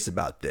curious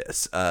about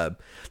this. The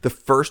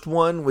first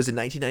one was in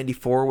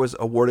 1994, was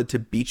awarded to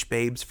Beach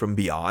Babes from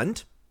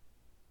Beyond.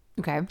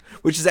 Okay.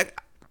 Which is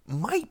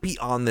might be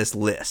on this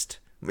list.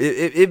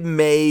 It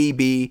may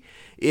be.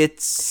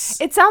 It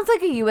sounds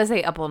like a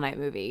USA Up All Night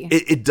movie.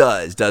 It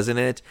does, doesn't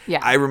it? Yeah.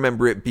 I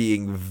remember it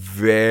being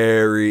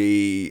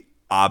very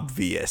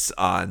obvious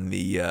on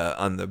the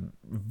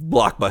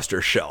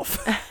Blockbuster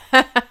shelf.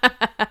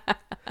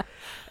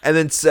 And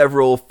then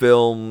several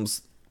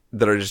films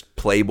that are just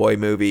Playboy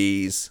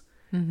movies.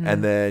 Mm-hmm.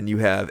 And then you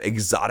have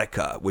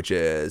Exotica, which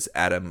is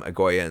Adam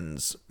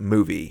Agoyan's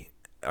movie.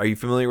 Are you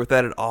familiar with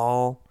that at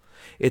all?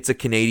 It's a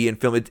Canadian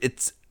film.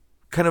 It's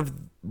kind of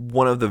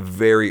one of the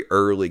very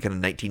early kind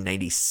of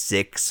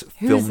 1996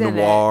 Who's film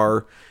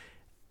noir.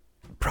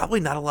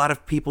 Probably not a lot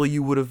of people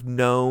you would have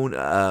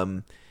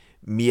known.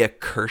 Mia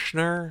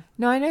Kirshner.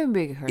 No, I know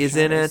Mia Kirshner is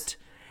in it,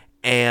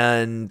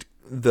 and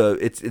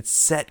it's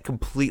set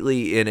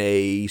completely in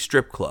a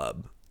strip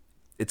club.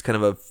 It's kind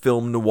of a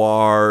film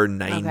noir,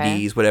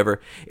 90s,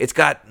 whatever. It's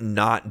got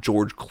not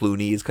George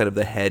Clooney as kind of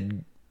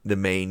the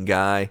main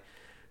guy.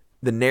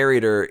 The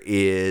narrator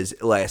is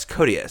Elias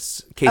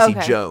Koteas, Casey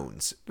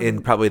Jones,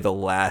 in probably the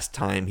last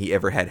time he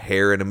ever had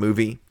hair in a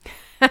movie.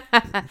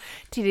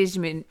 Teenage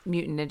Mutant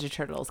Ninja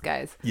Turtles,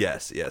 guys.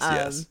 Yes.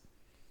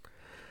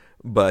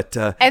 But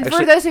and actually,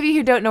 for those of you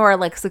who don't know our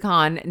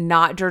lexicon,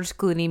 not George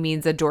Clooney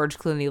means a George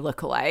Clooney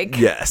lookalike.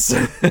 Yes.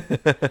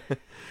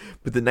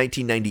 But the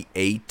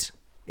 1998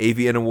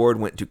 AVN Award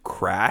went to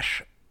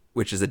Crash,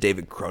 which is a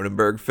David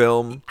Cronenberg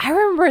film. I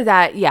remember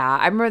that. Yeah,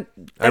 I remember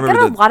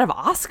got a lot of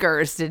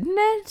Oscars, didn't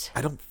it?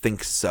 I don't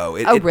think so.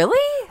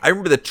 Really? I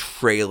remember the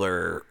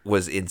trailer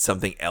was in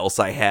something else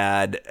I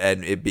had,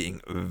 and it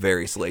being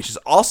very salacious.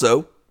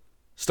 Also,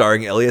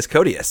 starring Elias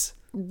Koteas.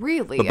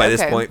 Really? But by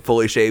this point,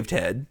 fully shaved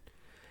head.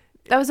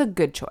 That was a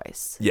good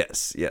choice.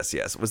 Yes.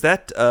 Was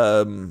that...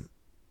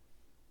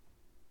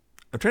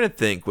 I'm trying to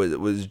think.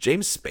 Was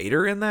James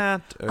Spader in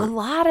that? Or? A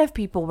lot of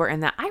people were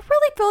in that. I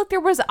really feel like there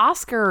was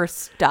Oscar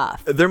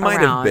stuff. There might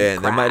have been.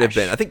 Crash. There might have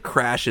been. I think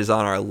Crash is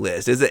on our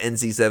list. It's an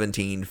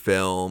NC-17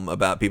 film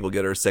about people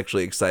getting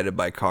sexually excited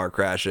by car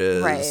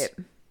crashes. Right.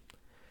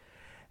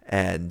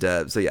 And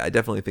so, yeah, I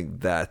definitely think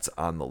that's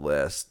on the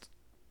list.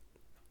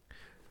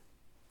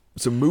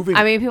 So moving...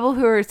 I mean, people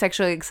who are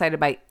sexually excited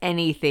by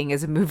anything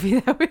is a movie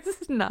that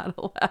was not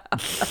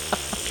allowed.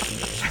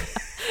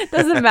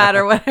 Doesn't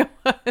matter what it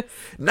was.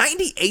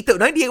 98, though.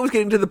 98 was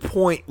getting to the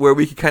point where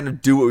we could kind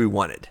of do what we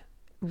wanted.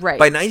 Right.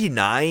 By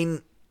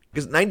 99,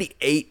 because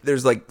 98,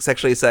 there's like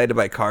sexually excited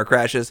by car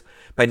crashes.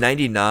 By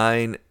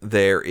 99,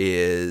 there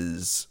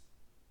is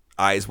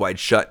Eyes Wide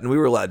Shut, and we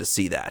were allowed to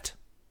see that.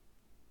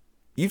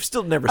 You've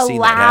still never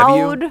seen that,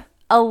 have you?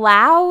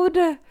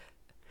 Allowed?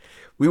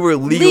 We were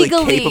legally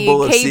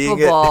capable of seeing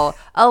it.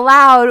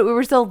 Allowed. We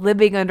were still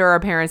living under our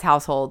parents'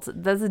 households.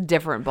 That's a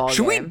different ballgame.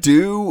 Should we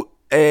do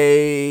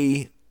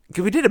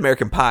because we did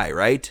American Pie,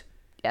 right?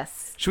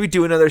 Yes. Should we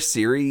do another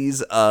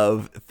series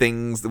of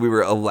things that we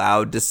were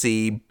allowed to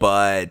see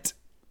but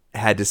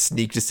had to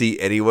sneak to see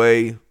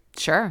anyway?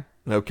 Sure.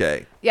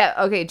 Okay. Yeah,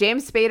 okay.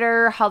 James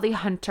Spader, Holly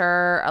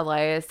Hunter,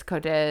 Elias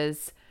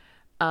Koteas,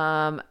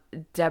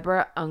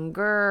 Deborah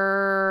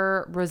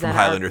Unger, Rosanna... From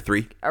Highlander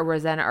 3?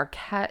 Rosanna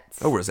Arquette.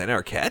 Oh,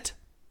 Rosanna Arquette?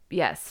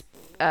 Yes.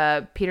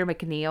 Peter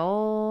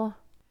McNeil.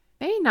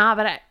 Maybe not,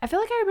 but I feel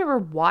like I remember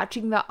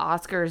watching the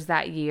Oscars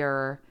that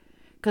year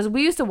because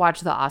we used to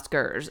watch the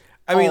Oscars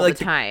all the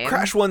time.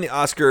 Crash won the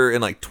Oscar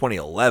in like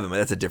 2011, but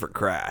that's a different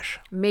Crash.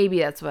 Maybe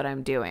that's what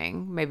I'm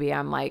doing. Maybe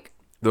I'm like...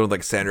 The one with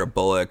like Sandra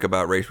Bullock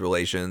about race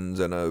relations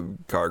and a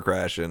car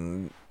crash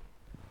and...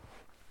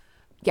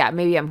 Yeah,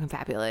 maybe I'm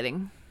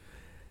confabulating.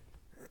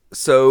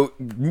 So,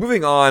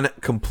 moving on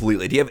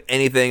completely. Do you have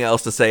anything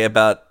else to say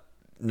about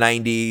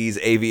 90s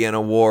AVN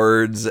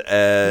Awards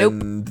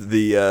and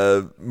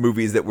the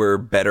movies that were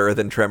better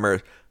than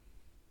Tremors?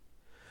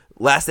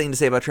 Last thing to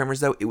say about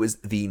Tremors, though, it was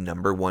the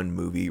 #1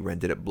 movie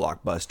rented at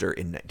Blockbuster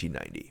in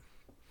 1990.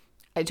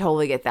 I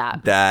totally get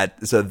that.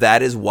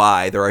 That is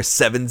why there are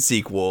 7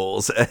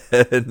 sequels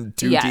and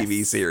 2 Yes.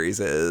 TV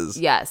series.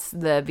 Yes,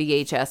 the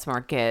VHS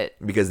market.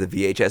 Because the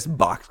VHS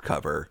box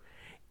cover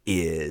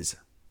is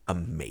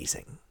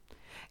amazing.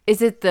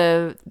 Is it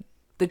the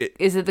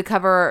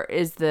cover?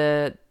 Is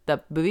the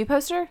movie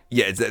poster?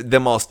 Yeah, it's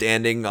them all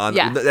standing on.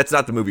 Yeah. That's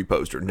not the movie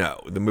poster. No,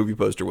 the movie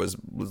poster was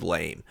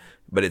lame,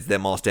 but it's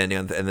them all standing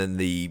on, and then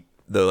the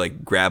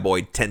like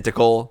graboid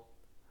tentacle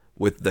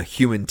with the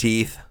human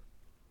teeth.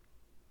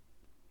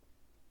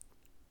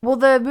 Well,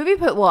 the movie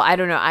I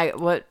don't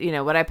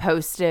know. What I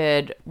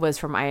posted was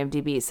from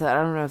IMDb, so I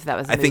don't know if that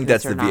was. I think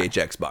that's the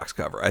VHX box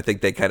cover. I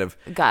think they kind of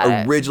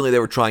originally they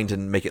were trying to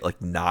make it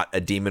like not a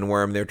demon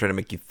worm. They were trying to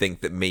make you think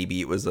that maybe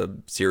it was a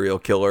serial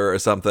killer or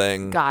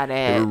something. Got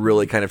it. They were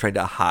really kind of trying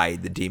to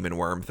hide the demon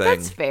worm thing.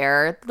 That's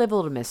fair. Live a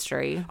little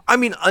mystery. I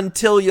mean,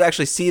 until you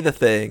actually see the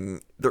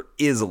thing, there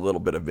is a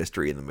little bit of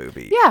mystery in the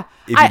movie. Yeah,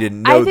 if you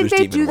didn't know, I think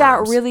they do that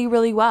worms. really,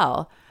 really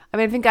well. I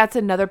mean, I think that's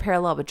another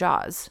parallel with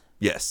Jaws.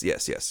 Yes.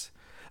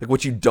 Like,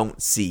 what you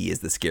don't see is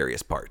the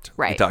scariest part.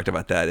 Right. We talked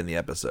about that in the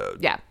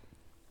episode. Yeah.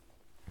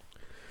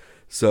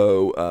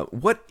 So,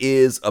 what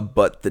is a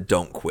butt that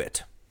don't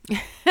quit?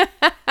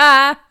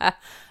 All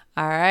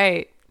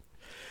right.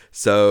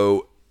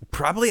 So,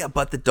 probably a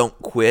butt that don't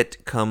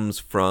quit comes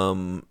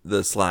from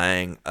the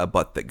slang, a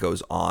butt that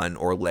goes on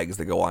or legs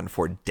that go on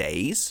for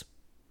days,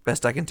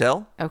 best I can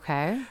tell.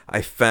 Okay.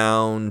 I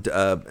found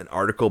an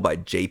article by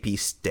J.P.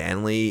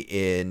 Stanley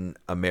in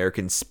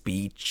American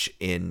Speech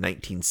in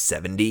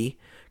 1970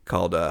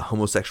 called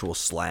Homosexual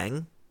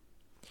Slang.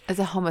 Is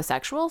a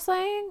homosexual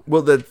slang?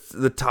 Well,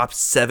 the top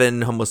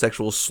 7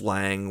 homosexual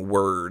slang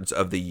words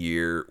of the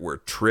year were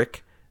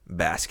trick,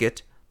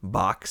 basket,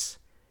 box,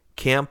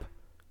 camp,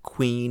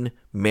 queen,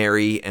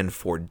 marry, and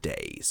for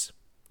days.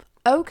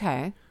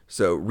 Okay.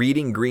 So,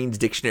 reading Green's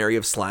Dictionary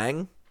of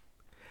Slang,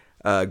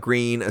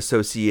 Green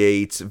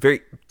associates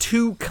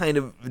two kind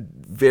of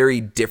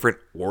very different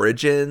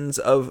origins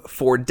of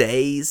 4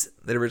 days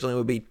that originally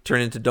would be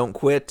turned into don't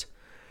quit.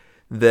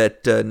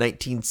 That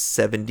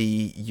 1970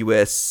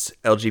 U.S.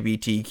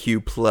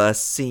 LGBTQ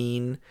plus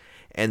scene,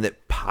 and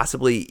that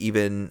possibly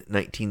even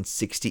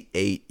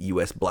 1968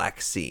 U.S.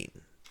 black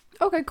scene.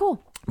 Okay,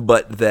 cool.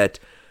 But that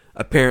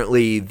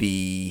apparently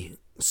the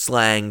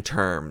slang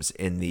terms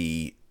in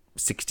the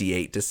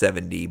 68 to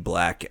 70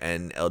 black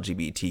and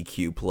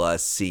LGBTQ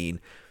plus scene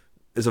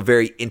is a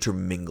very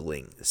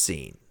intermingling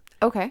scene.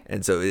 Okay.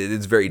 And so it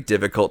is very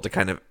difficult to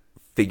kind of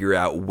figure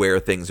out where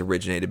things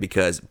originated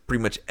because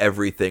pretty much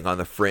everything on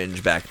the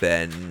fringe back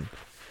then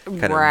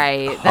kind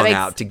of hung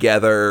out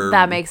together.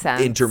 That makes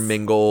sense.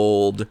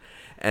 Intermingled.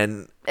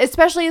 And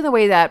especially in the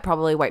way that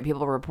probably white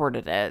people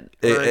reported it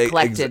or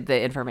collected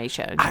the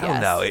information. I don't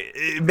know.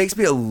 It makes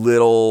me a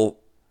little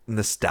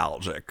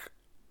nostalgic.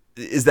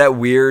 Is that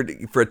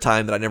weird for a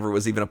time that I never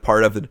was even a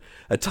part of,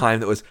 a time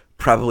that was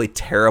probably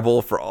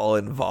terrible for all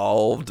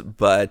involved,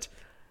 but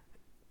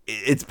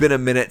it's been a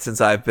minute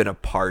since I've been a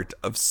part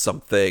of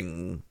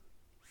something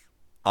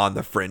on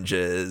the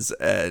fringes,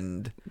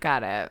 and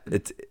got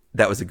it.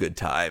 That was a good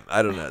time.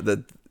 I don't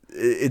know.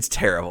 It's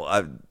terrible.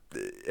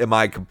 Am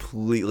I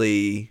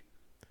completely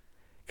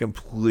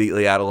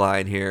out of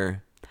line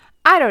here?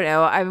 I don't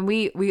know. I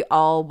mean, we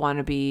all want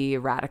to be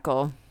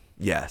radical.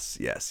 Yes.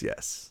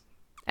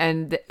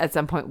 And at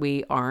some point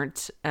we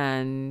aren't,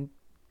 and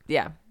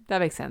yeah, that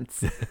makes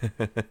sense.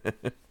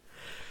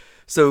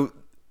 So,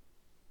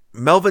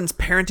 Melvin's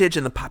parentage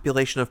and the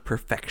population of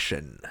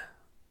perfection.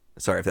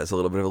 Sorry if that's a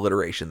little bit of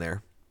alliteration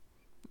there.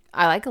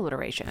 I like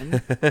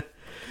alliteration.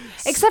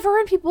 Except for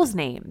in people's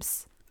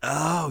names.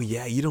 Oh,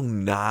 yeah. You do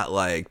not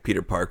like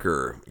Peter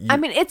Parker. I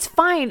mean, it's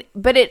fine,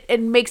 but it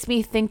makes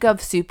me think of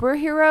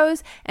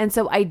superheroes, and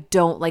so I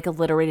don't like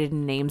alliterated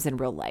names in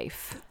real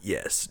life.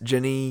 Yes.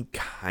 Jenny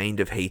kind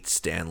of hates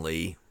Stan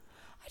Lee.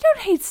 I don't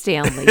hate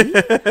Stan Lee.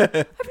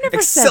 I've never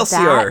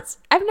Excelsior. said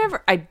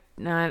that.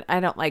 I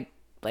don't like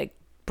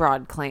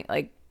broad claim,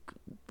 like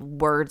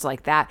words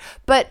like that.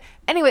 But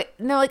anyway,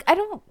 no, like I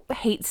don't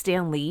hate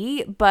Stan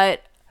Lee,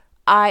 but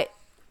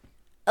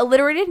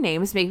alliterated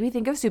names make me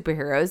think of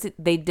superheroes.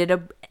 They did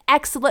an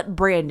excellent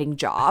branding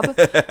job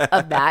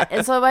of that.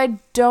 And so I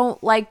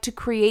don't like to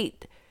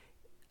create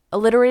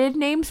alliterated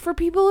names for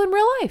people in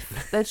real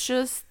life. That's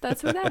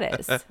what that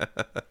is.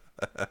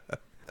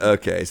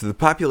 Okay, so the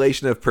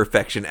population of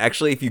perfection.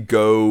 Actually, if you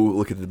go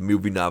look at the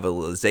movie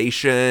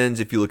novelizations,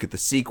 if you look at the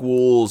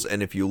sequels,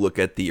 and if you look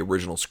at the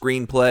original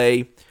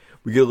screenplay,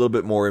 we get a little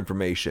bit more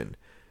information.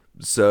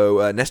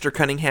 So Nestor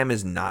Cunningham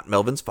is not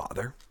Melvin's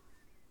father.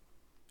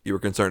 You were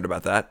concerned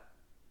about that?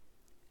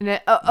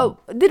 Where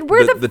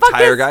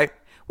guy?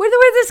 Where'd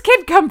this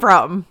kid come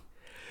from?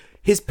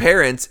 His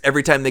parents,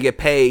 every time they get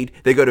paid,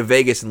 they go to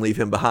Vegas and leave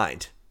him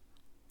behind.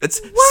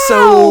 It's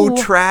so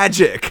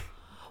tragic.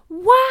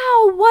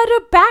 Wow, what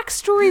a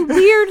backstory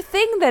weird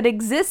thing that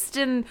exists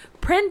in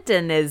print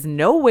and is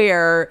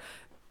nowhere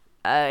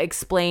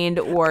explained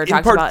or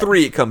talked about. In part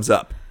 3 it comes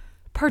up.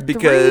 Part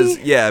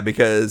 3?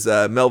 Because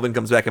Melvin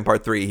comes back in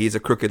part 3. He's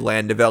a crooked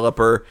land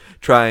developer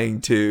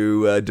trying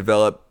to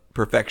develop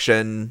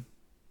perfection.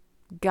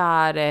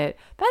 Got it.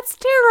 That's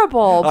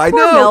terrible. I Poor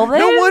know. Melvin.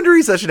 No wonder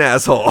he's such an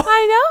asshole.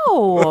 I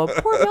know.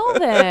 Poor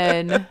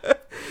Melvin.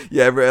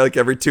 Yeah,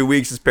 every 2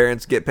 weeks his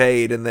parents get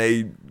paid and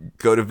they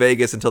go to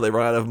Vegas until they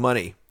run out of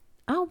money.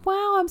 Oh,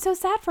 wow. I'm so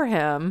sad for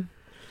him.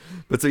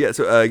 But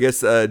so I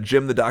guess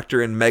Jim the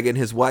doctor and Megan,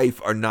 his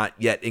wife, are not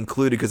yet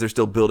included because they're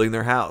still building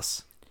their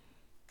house.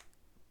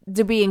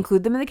 Did we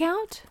include them in the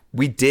count?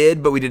 We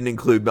did, but we didn't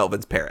include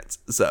Melvin's parents.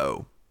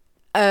 So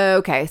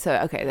Okay, so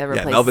okay, that Yeah,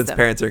 replaces Melvin's them.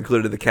 parents are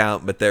included in the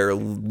count, but they're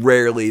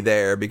rarely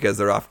there because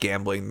they're off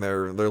gambling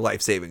their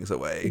life savings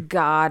away.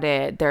 Got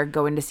it. They're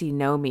going to see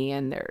Nomi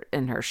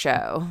in her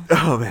show.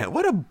 Oh man,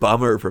 what a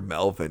bummer for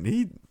Melvin.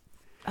 He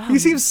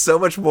seems so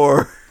much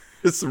more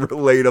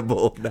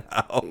relatable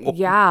now.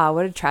 Yeah,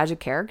 what a tragic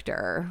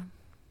character.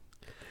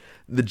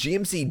 The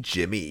GMC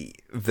Jimmy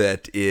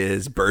that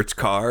is Bert's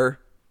car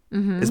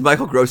is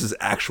Michael Gross's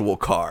actual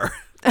car.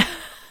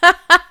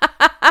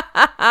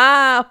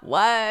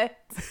 What?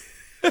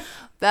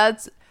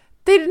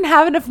 They didn't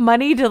have enough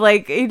money to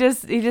like he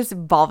just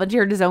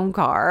volunteered his own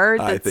car.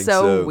 I That's think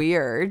so so.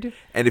 weird.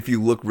 And if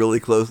you look really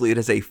closely, it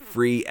has a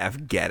free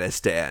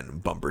Afghanistan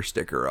bumper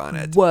sticker on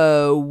it.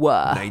 Whoa.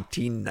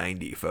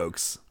 1990,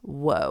 folks.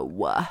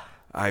 Whoa.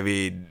 I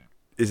mean,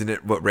 isn't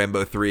it what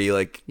Rambo 3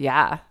 like?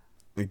 Yeah.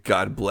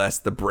 God bless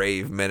the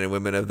brave men and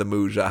women of the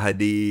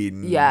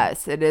Mujahideen.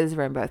 Yes, it is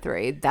Rainbow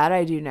 3. That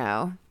I do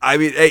know. I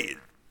mean, hey,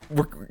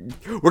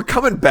 we're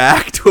coming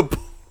back to a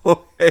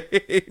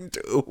point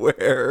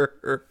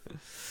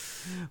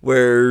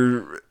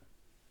where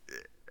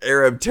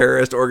Arab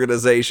terrorist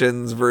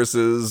organizations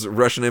versus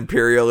Russian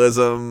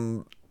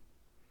imperialism.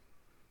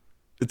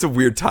 It's a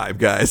weird time,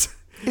 guys.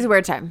 It's a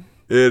weird time.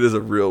 It is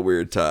a real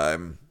weird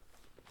time.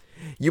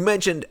 You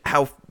mentioned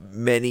how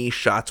many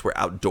shots were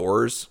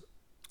outdoors.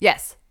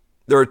 Yes.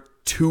 There are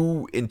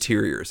two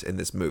interiors in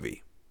this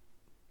movie.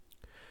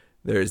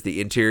 There's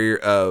the interior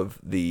of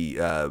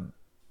the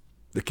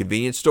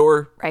convenience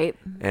store, Right.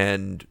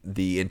 and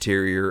the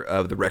interior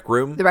of the rec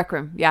room. The rec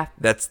room. Yeah.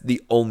 That's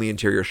the only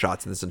interior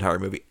shots in this entire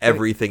movie.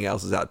 Everything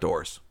else is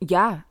outdoors.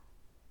 Yeah.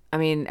 I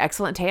mean,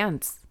 excellent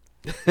tans.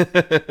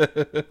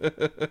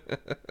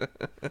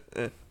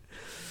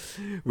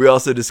 We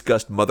also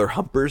discussed Mother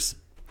Humpers.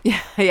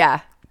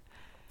 Yeah.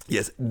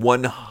 Yes,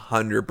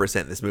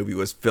 100% this movie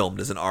was filmed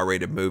as an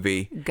R-rated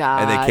movie.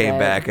 Got and they came it.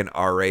 back and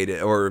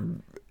R-rated or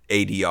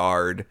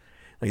ADR'd.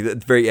 Like at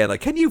the very end,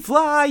 like, can you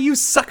fly, you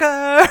sucker?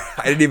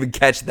 I didn't even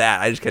catch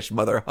that. I just catch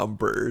Mother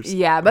Humpers.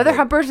 Yeah, Mother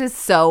Humpers is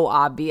so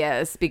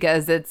obvious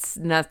because it's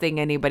nothing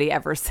anybody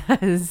ever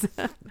says.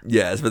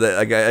 Yes, but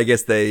I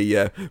guess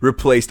they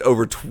replaced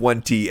over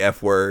 20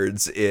 F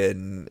words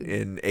in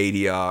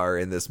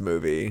ADR in this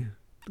movie.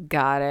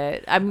 Got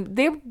it. I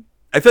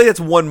feel like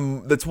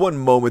that's one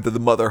moment of the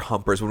Mother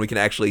Humpers when we can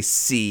actually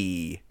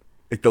see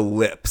like the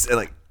lips and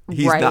like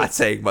he's Right. not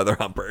saying Mother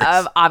Humpers.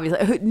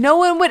 Obviously, no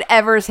one would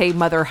ever say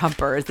Mother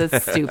Humpers.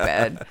 That's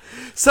stupid.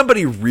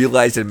 Somebody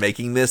realized in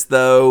making this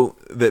though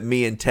that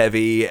me and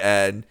Tevi,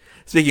 and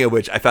speaking of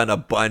which, I found a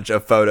bunch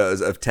of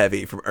photos of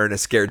Tevi from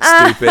Ernest Scared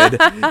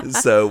Stupid.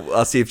 So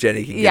I'll see if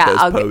Jenny can get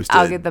those posted.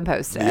 I'll get them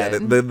posted. Yeah,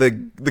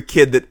 the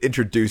kid that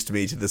introduced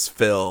me to this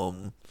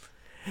film,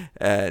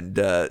 and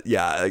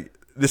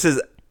this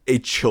is a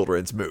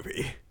children's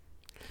movie.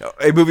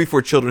 A movie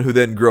for children who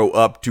then grow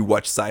up to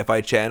watch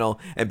Sci-Fi Channel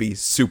and be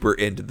super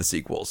into the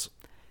sequels.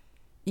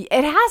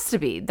 It has to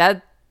be.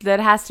 That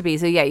has to be.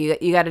 So yeah,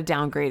 you got to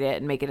downgrade it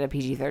and make it a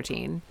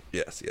PG-13.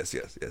 Yes.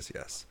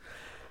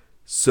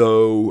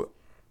 So,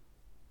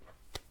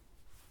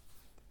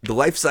 the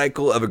life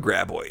cycle of a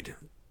graboid.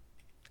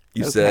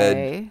 You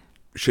said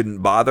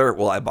shouldn't bother.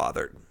 Well, I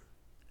bothered.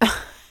 Well,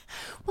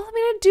 I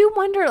mean, I do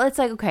wonder. It's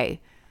like,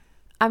 okay,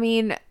 I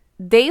mean,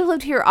 they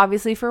lived here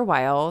obviously for a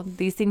while.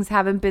 These things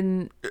haven't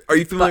been. Are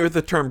you familiar with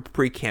the term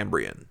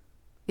Precambrian?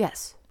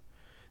 Yes.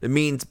 It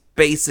means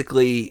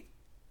basically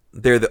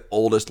they're the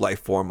oldest life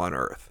form on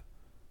Earth.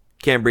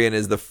 Cambrian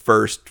is the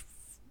first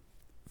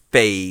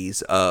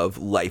phase of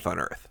life on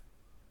Earth.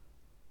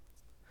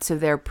 So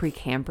they're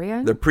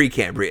Precambrian? They're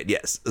Precambrian,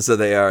 yes. So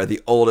they are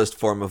the oldest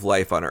form of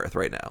life on Earth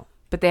right now.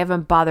 But they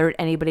haven't bothered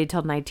anybody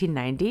till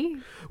 1990?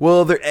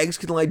 Well, their eggs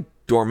can lie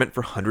dormant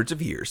for hundreds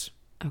of years.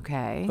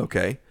 Okay.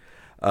 Okay.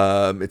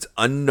 It's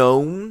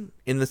unknown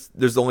in this.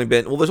 There's only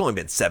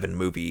been 7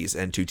 movies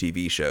and 2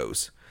 TV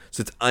shows.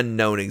 So it's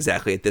unknown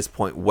exactly at this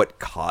point what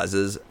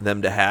causes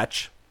them to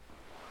hatch.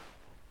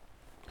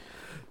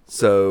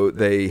 So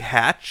they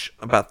hatch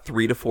about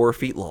 3 to 4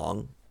 feet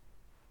long.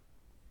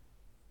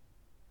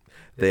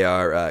 They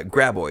are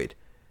graboid.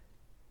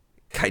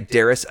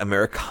 Chidaris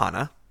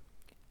americana.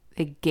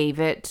 They gave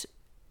it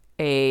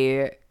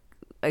a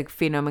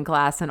phenome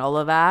class and all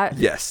of that.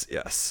 Yes.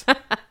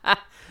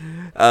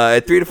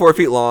 At 3 to 4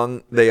 feet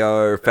long, they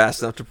are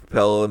fast enough to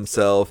propel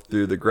themselves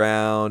through the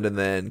ground and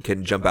then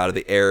can jump out of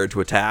the air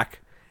to attack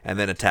and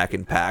then attack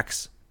in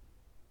packs.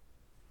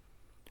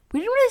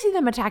 We didn't really see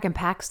them attack in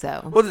packs,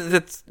 though. Well,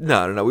 that's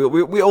no.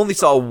 We only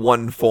saw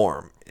one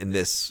form in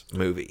this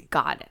movie.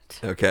 Got it.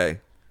 Okay.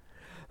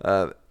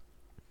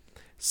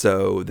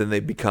 So then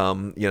they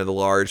become, the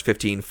large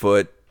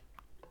 15-foot,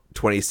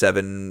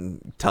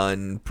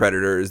 27-ton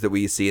predators that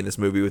we see in this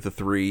movie with the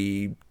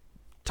 3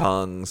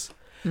 tongues.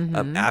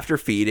 After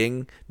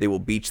feeding, they will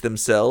beach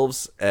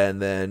themselves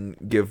and then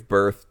give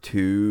birth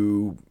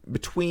to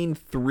between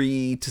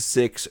 3 to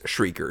 6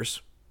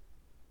 shriekers.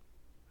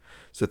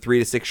 So 3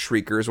 to 6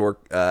 shriekers, or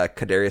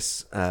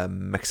Chidaris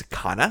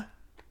mexicana.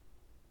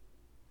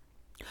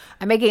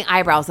 I'm making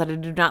eyebrows that I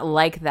do not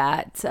like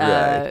that.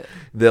 Right.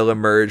 They'll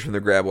emerge from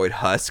the graboid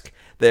husk.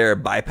 They're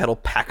bipedal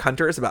pack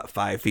hunters, about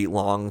 5 feet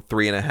long,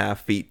 3.5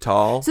 feet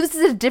tall. So this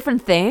is a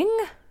different thing?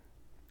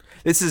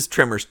 This is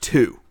Tremors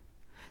 2.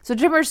 So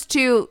Tremors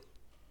 2,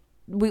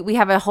 we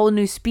have a whole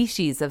new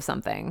species of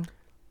something.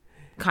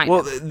 Kind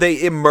Well, of.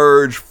 they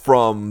emerge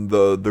from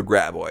the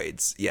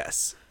graboids,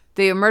 yes.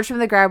 They emerge from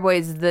the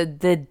graboids,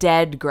 the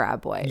dead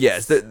graboids.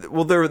 Yes, they're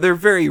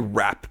very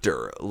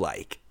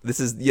raptor-like. This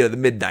is, the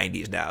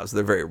mid-90s now, so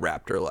they're very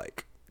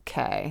raptor-like.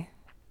 Okay.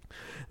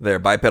 They're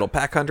bipedal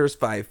pack hunters,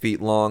 5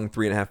 feet long,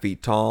 3.5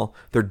 feet tall.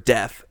 They're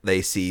deaf.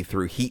 They see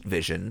through heat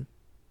vision.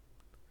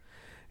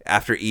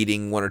 After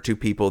eating 1 or 2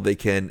 people, they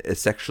can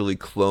asexually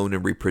clone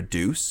and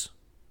reproduce.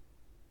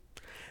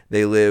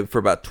 They live for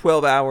about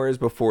 12 hours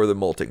before the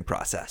molting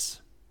process.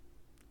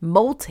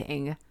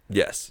 Molting?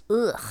 Yes.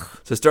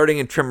 Ugh. So starting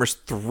in Tremors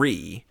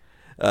 3,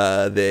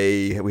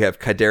 we have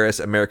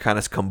Caderus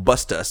Americanus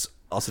Combustus,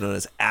 also known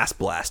as Ass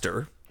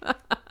Blaster.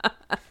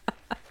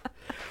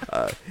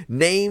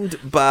 Named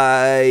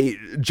by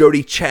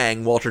Jodie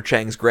Chang, Walter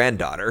Chang's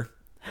granddaughter.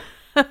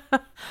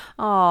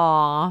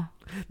 Aww.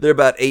 They're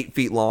about 8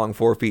 feet long,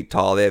 4 feet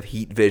tall. They have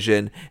heat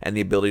vision and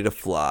the ability to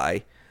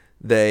fly.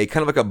 They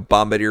kind of like a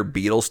bombardier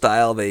beetle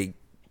style. They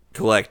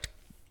collect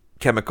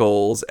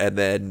chemicals and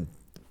then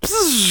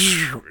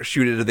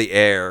shoot into the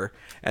air.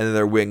 And then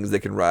their wings, they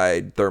can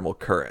ride thermal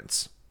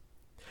currents.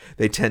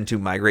 They tend to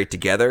migrate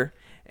together,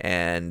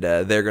 and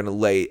they're going to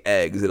lay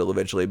eggs that'll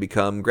eventually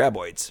become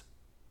graboids.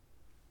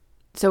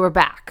 So we're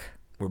back.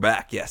 We're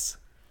back, yes.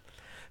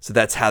 So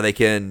that's how they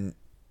can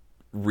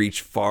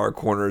reach far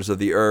corners of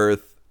the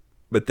earth,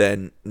 but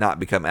then not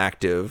become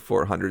active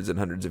for hundreds and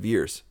hundreds of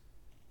years.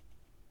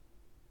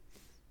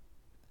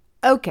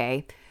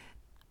 Okay.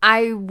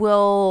 I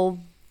will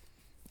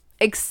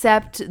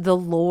accept the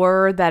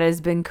lore that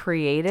has been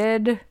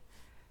created,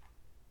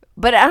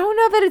 but I don't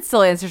know that it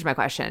still answers my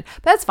question.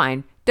 But that's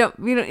fine.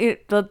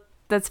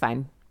 That's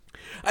fine.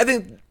 I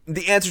think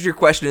the answer to your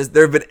question is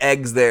there have been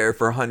eggs there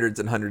for hundreds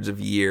and hundreds of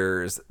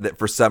years that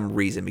for some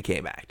reason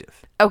became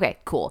active. Okay,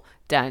 cool.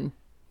 Done.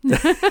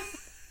 It's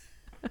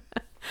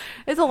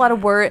a lot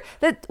of word.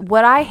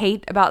 What I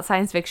hate about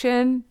science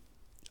fiction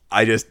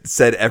I just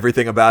said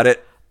everything about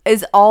it.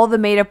 is all the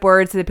made up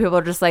words that people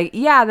are just like,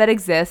 yeah, that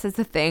exists. It's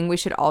a thing. We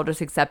should all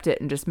just accept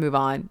it and just move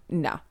on.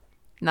 No,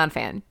 not a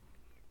fan.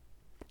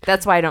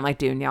 That's why I don't like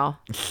Dune, y'all.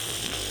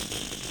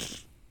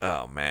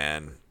 Oh,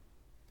 man.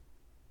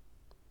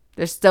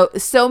 There's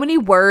so many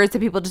words that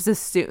people just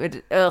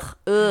assume.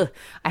 Ugh.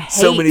 I hate.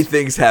 So many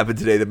things happen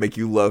today that make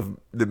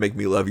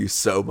me love you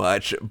so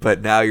much,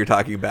 but now you're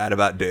talking bad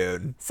about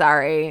Dune.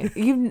 Sorry.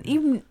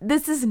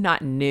 This is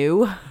not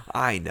new.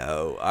 I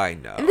know.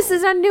 And this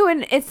is not new,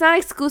 and it's not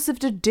exclusive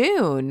to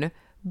Dune.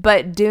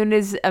 But Dune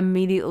is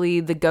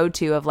immediately the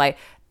go-to of like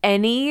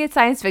any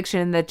science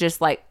fiction that just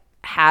like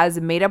has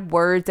made up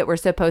words that we're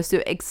supposed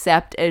to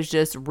accept as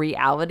just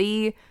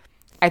reality.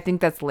 I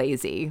think that's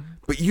lazy.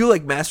 But you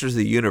like Masters of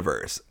the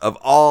Universe, of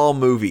all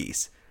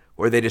movies,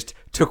 where they just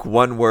took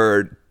one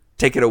word,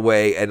 take it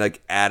away, and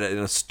like add it in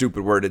a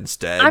stupid word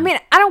instead. I mean,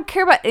 I don't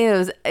care about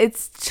it.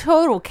 It's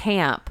total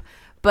camp.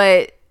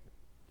 But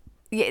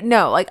yeah,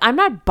 no, like I'm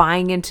not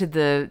buying into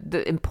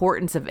the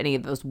importance of any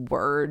of those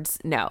words.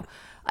 No.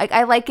 Like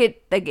I like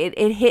it, like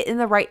it hit in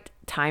the right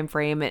time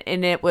frame,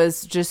 and it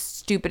was just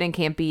stupid and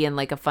campy and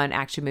like a fun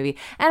action movie,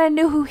 and I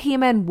knew who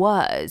He-Man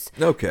was.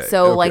 Okay.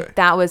 So like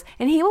that was,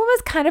 and He-Man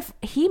was kind of,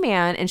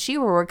 He-Man and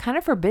She-Ra were kind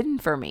of forbidden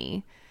for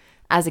me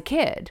as a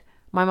kid.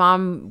 My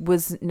mom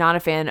was not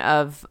a fan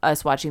of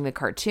us watching the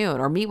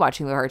cartoon or me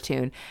watching the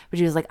cartoon, but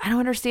she was like, I don't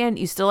understand.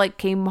 You still like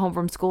came home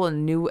from school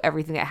and knew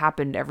everything that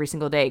happened every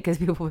single day because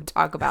people would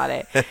talk about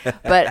it.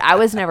 But I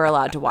was never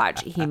allowed to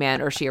watch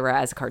He-Man or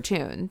She-Ra as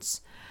cartoons.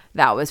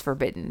 That was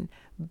forbidden.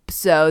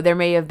 So there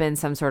may have been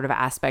some sort of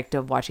aspect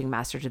of watching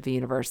Masters of the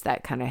Universe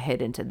that kind of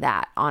hit into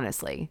that,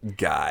 honestly.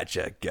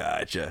 Gotcha.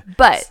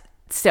 But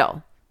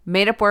still,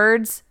 made up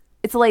words,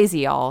 it's lazy,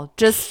 y'all.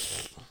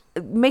 Just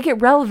make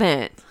it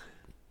relevant.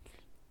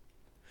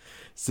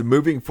 So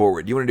moving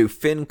forward, do you want to do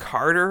Finn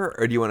Carter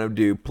or do you want to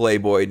do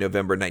Playboy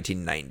November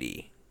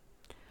 1990?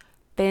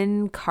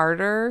 Finn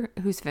Carter?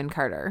 Who's Finn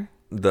Carter?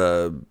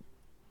 The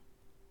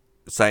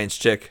science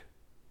chick.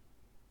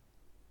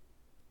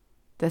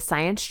 The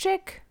science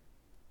chick?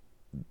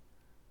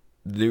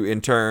 The new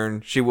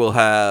intern. She will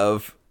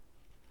have...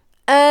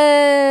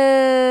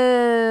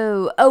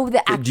 Oh, the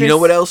actress. Do you know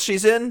what else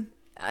she's in?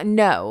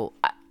 No,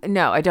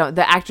 I don't.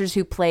 The actress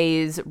who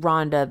plays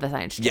Rhonda, the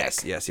science chick.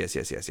 Yes.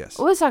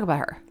 Well, let's talk about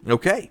her.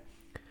 Okay.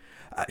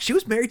 She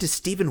was married to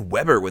Steven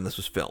Weber when this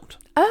was filmed.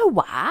 Oh,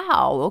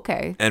 wow.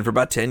 Okay. And for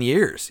about 10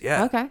 years.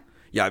 Yeah. Okay.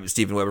 Yeah,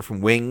 Steven Weber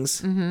from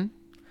Wings.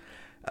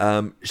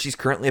 Mm-hmm. She's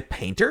currently a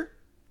painter.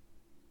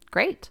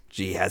 Great.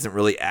 She hasn't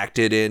really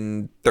acted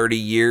in 30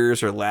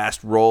 years. Her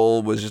last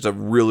role was just a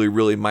really,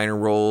 really minor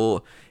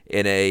role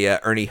in a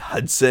Ernie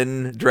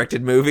Hudson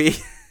directed movie.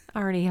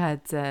 Ernie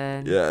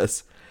Hudson.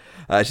 Yes.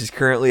 She's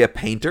currently a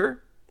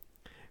painter.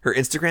 Her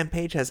Instagram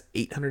page has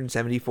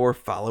 874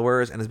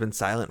 followers and has been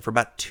silent for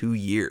about 2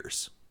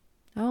 years.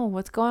 Oh,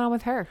 what's going on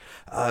with her?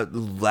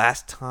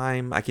 Last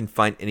time I can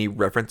find any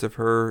reference of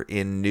her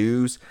in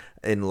news,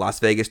 in Las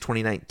Vegas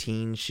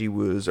 2019, she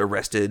was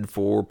arrested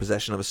for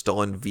possession of a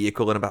stolen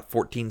vehicle and about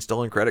 14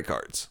 stolen credit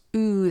cards.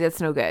 Ooh, that's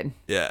no good.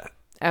 Yeah.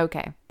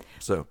 Okay.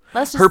 So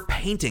Let's just... her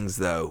paintings,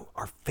 though,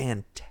 are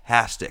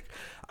fantastic.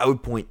 I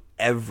would point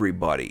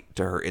everybody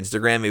to her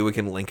Instagram. Maybe we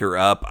can link her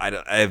up.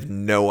 I have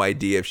no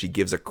idea if she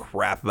gives a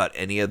crap about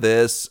any of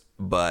this,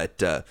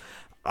 but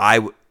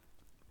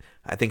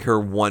I think her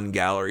one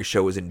gallery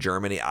show was in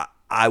Germany.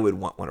 I would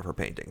want one of her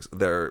paintings.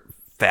 They're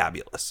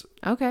fabulous.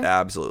 Okay.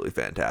 Absolutely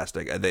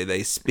fantastic.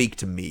 They speak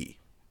to me.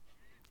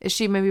 Is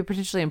she maybe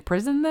potentially in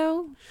prison,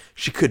 though?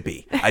 She could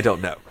be. I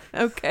don't know.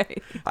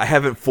 Okay. I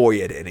haven't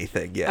FOIA'd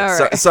anything yet. All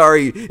right.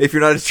 Sorry if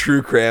you're not a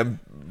true crime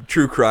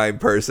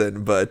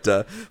person, but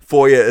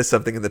FOIA is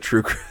something in the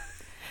true crime.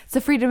 It's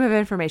the Freedom of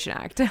Information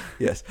Act.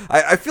 Yes.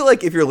 I feel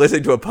like if you're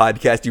listening to a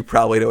podcast, you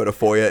probably know what a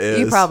FOIA is.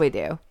 You probably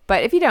do.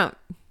 But if you don't...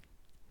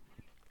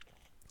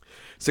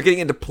 So getting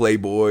into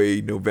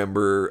Playboy,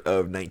 November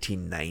of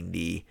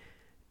 1990,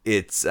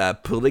 it's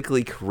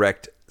politically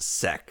correct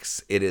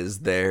sex. It is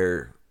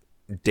their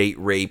date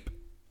rape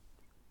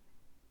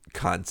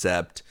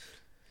concept.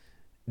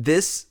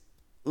 This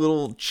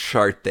little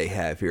chart they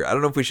have here, I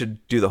don't know if we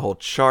should do the whole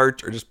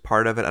chart or just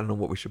part of it. I don't know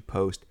what we should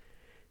post.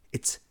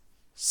 It's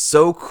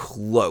so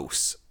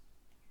close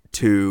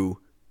to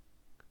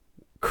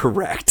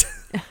correct.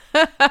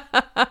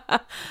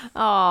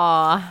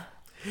 Aww.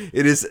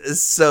 It is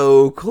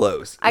so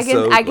close. I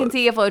can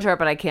see a flowchart,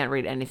 but I can't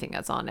read anything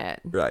that's on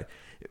it. Right.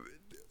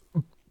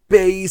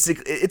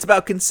 Basically, it's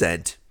about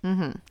consent.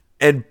 Mm-hmm.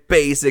 And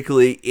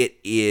basically, it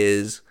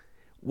is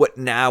what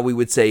now we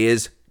would say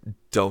is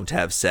don't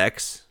have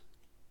sex.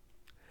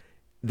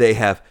 They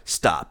have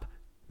stop.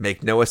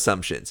 Make no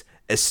assumptions.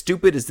 As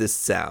stupid as this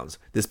sounds,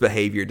 this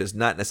behavior does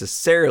not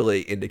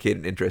necessarily indicate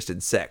an interest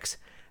in sex.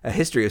 A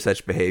history of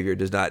such behavior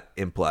does not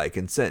imply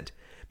consent.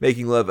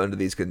 Making love under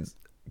these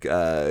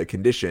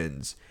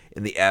conditions,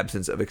 in the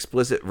absence of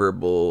explicit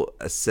verbal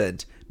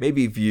assent, may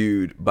be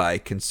viewed by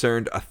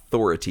concerned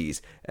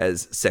authorities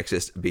as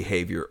sexist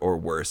behavior or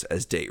worse,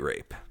 as date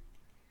rape.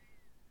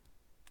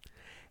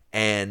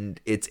 And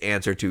its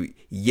answer to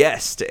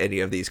yes to any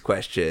of these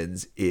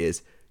questions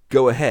is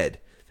go ahead,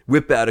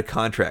 whip out a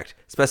contract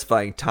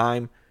specifying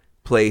time,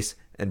 place,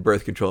 and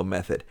birth control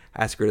method.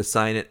 Ask her to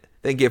sign it,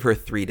 then give her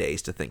 3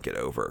 days to think it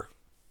over.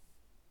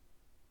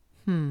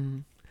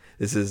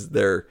 This is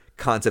their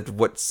concept of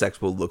what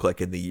sex will look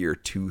like in the year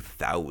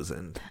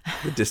 2000,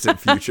 the distant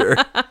future.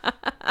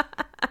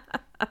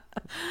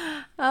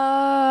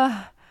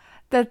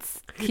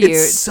 That's cute.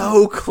 It's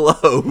so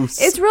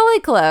close. It's really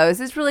close.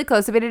 It's really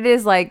close. I mean, it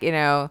is like,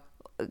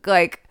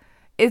 like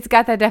it's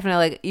got that definite,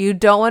 like, you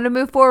don't want to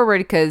move forward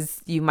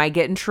because you might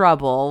get in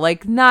trouble.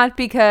 Like, not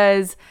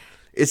because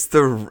it's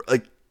the,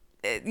 like,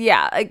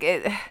 yeah, like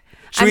it.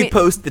 Should we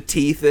post the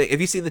tea thing? Have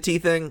you seen the tea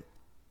thing?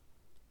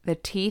 The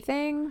tea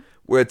thing?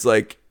 Where it's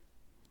like,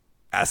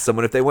 ask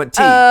someone if they want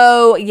tea.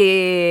 Oh,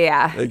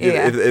 yeah. Like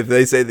if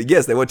they say that,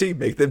 yes, they want tea,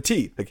 make them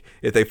tea. Like,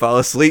 if they fall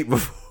asleep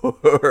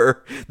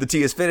before the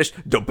tea is finished,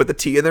 don't put the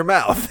tea in their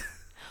mouth.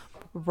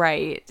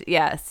 Right.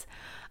 Yes.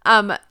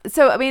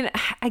 So, I mean,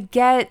 I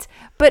get,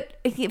 but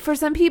for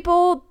some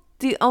people,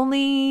 the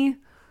only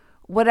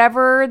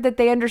whatever that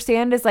they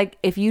understand is like,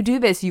 if you do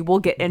this, you will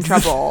get in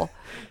trouble.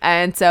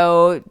 And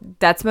so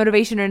that's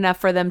motivation enough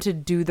for them to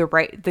do the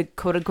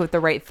quote unquote, the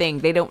right thing.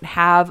 They don't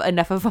have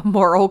enough of a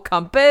moral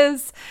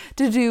compass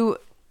to do,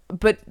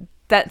 but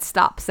that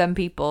stops some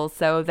people.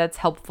 So that's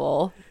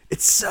helpful.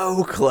 It's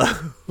so close.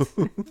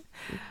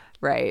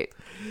 Right.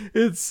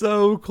 It's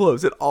so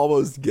close. It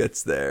almost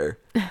gets there.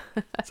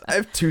 So I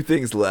have 2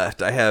 things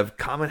left. I have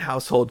common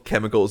household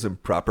chemicals in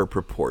proper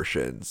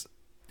proportions.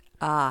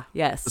 Ah,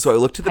 yes. So I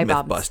looked to the Hi,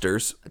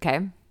 Mythbusters. Okay.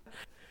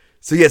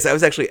 So yes, I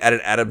was actually at an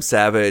Adam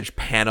Savage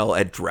panel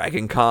at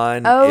Dragon Con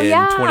in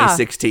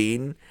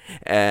 2016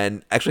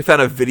 and actually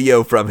found a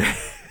video from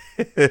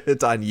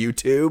it on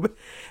YouTube.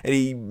 And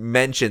he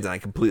mentions, and I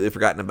completely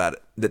forgotten about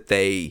it, that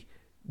they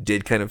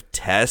did kind of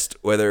test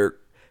whether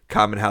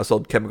common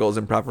household chemicals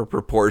in proper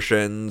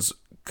proportions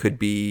could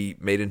be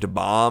made into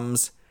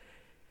bombs.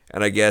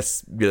 And I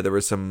guess, there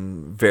were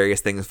some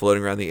various things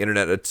floating around the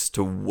internet as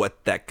to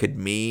what that could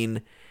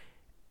mean.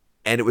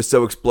 And it was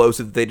so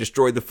explosive that they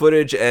destroyed the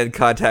footage and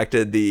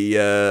contacted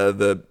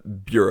the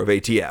Bureau of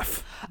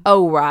ATF.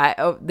 Oh, right.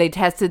 Oh, they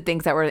tested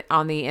things that were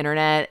on the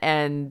internet,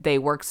 and they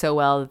worked so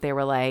well that they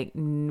were like,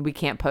 we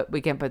can't put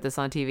this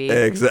on TV.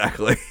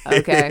 Exactly.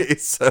 Okay.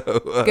 So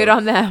good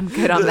on them.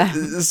 Good on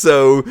them.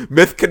 So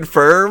myth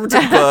confirmed,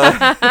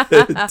 but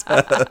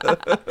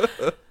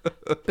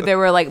but they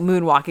were like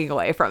moonwalking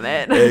away from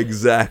it.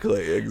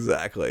 Exactly.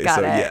 Got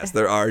So it. yes,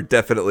 there are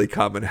definitely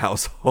common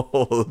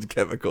household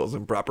chemicals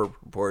in proper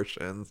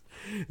proportions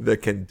that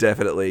can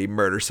definitely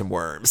murder some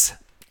worms.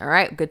 All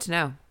right. Good to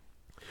know.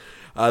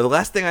 The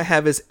last thing I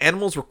have is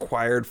animals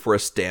required for a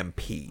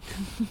stampede.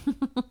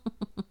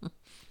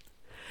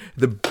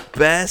 The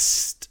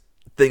best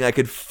thing I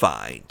could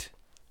find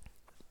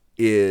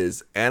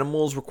is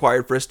animals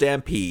required for a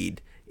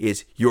stampede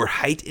is your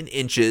height in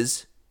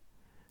inches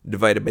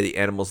divided by the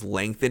animal's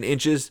length in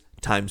inches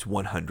times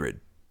 100.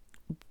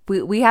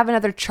 We have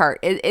another chart.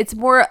 It's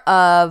more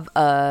of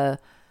a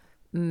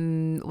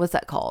what's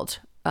that called?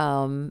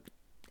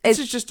 This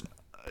is just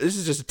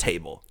a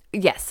table.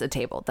 Yes, a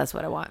table. That's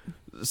what I want.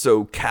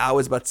 So cow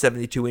is about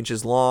 72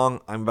 inches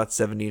long. I'm about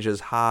 70 inches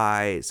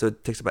high. So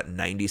it takes about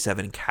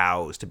 97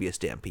 cows to be a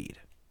stampede.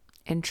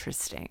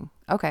 Interesting.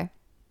 Okay.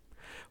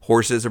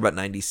 Horses are about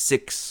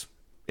 96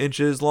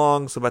 inches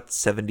long, so about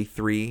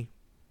 73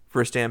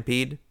 for a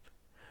stampede.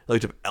 I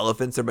looked up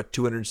elephants, they're about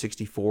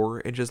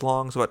 264 inches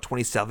long, so about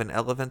 27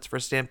 elephants for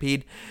a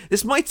stampede.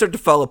 This might start to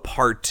fall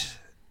apart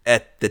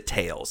at the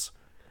tails.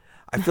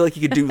 I feel like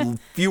you could do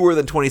fewer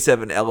than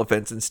 27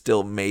 elephants and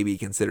still maybe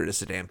consider it a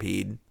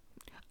stampede.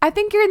 I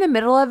think you're in the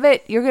middle of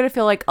it. You're going to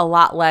feel like a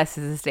lot less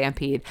as a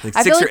stampede. Like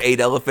I 6 feel or 8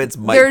 elephants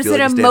might there's feel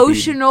like an a stampede.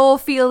 emotional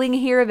feeling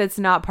here that's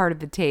not part of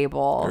the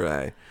table.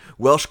 Right.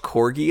 Welsh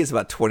Corgi is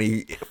about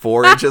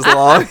 24 inches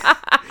long.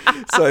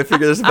 So I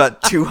figure there's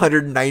about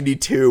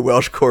 292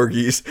 Welsh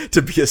Corgis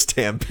to be a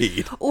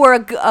stampede. Or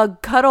a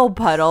cuddle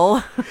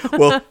puddle.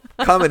 Well,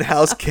 common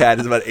house cat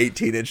is about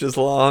 18 inches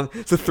long.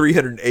 So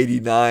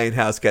 389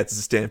 house cats is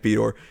a stampede,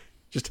 or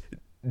just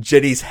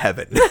Jenny's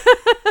heaven.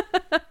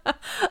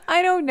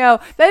 I don't know.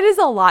 That is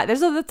a lot.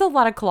 That's a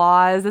lot of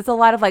claws. That's a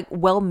lot of like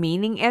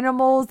well-meaning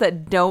animals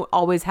that don't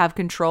always have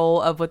control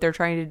of what they're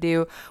trying to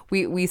do.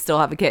 We still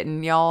have a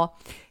kitten, y'all.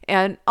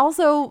 And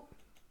also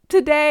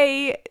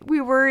today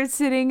we were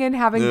sitting and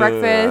having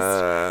breakfast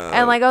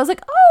and like I was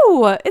like,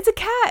 "Oh, it's a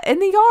cat in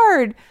the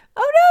yard.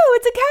 Oh no,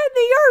 it's a cat in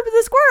the yard with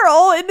a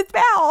squirrel in its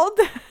mouth."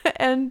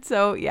 And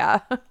so,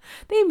 yeah.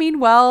 They mean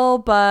well,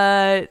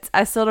 but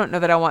I still don't know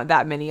that I want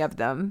that many of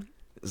them.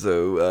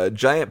 So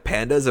giant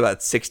pandas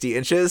about 60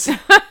 inches.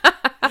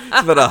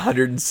 It's about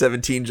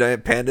 117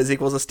 giant pandas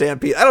equals a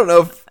stampede. I don't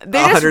know if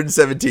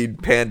 117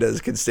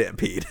 pandas can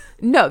stampede.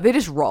 No, they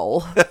just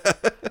roll.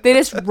 They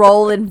just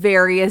roll in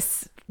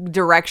various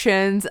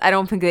directions. I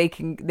don't think they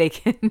can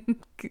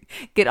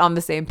get on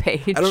the same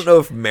page. I don't know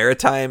if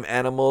maritime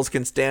animals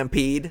can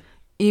stampede.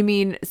 You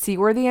mean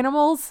seaworthy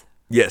animals?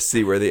 Yes,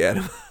 seaworthy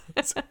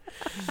animals.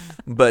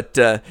 But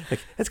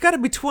it's got to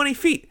be 20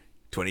 feet.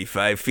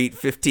 25 feet,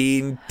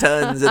 15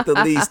 tons at the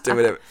least, or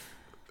whatever.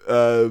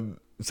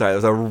 Sorry, that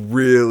was a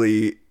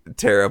really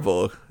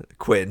terrible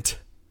quint.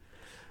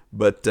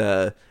 But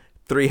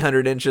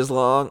 300 inches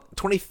long,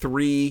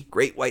 23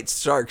 great white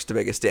sharks to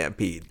make a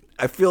stampede.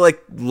 I feel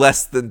like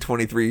less than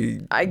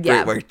 23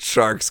 great white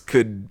sharks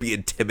could be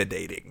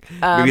intimidating.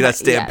 Maybe not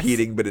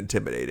stampeding, but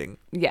intimidating.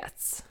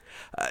 Yes.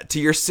 To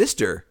your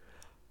sister,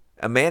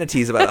 a manatee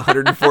is about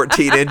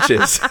 114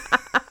 inches.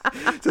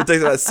 So it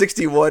takes about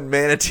 61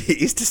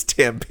 manatees to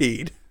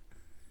stampede.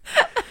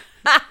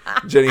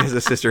 Jenny has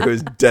a sister who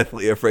is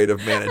deathly afraid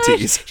of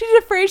manatees. She's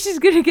afraid she's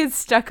going to get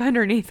stuck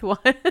underneath one.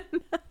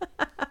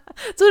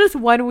 So just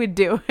one would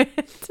do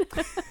it.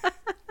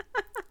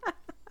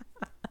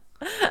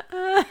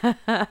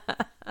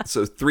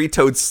 So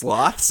 3-toed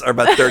sloths are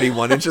about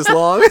 31 inches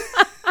long.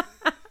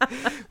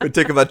 It would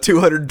take about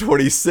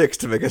 226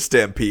 to make a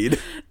stampede.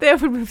 They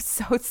would move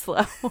so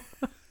slow.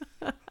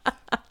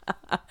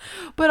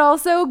 But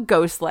also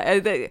ghost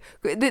I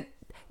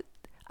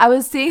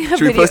was seeing a video.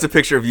 Should we post a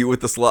picture of you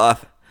with the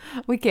sloth?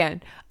 We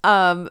can.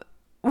 I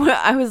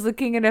was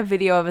looking at a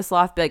video of a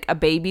sloth, like a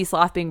baby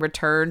sloth being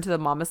returned to the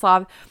mama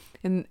sloth,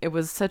 and it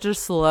was such a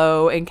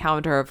slow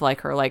encounter of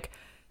like her like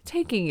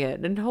taking it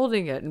and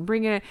holding it and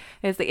bringing it.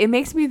 And it's like, it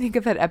makes me think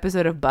of that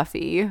episode of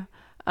Buffy.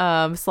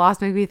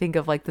 Sloths make me think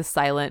of like the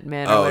silent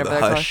men or whatever. The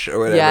Hush or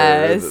whatever.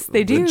 Yes,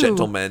 they do. The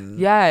gentlemen.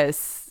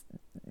 Yes.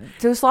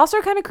 So sloths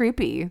are kind of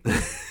creepy.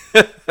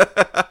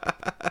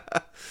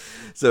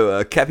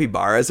 So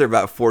capybaras are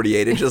about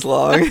 48 inches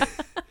long.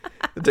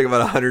 It take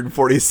about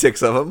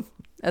 146 of them.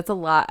 That's a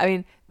lot. I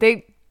mean,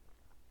 they're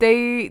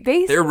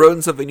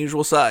rodents of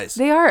unusual size.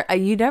 They are.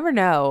 You never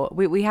know.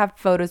 We have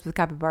photos with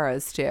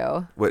capybaras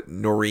too. What,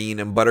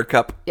 Noreen and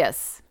Buttercup?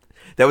 Yes.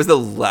 That was the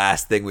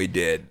last thing we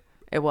did.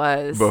 It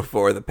was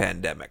before the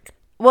pandemic.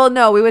 Well,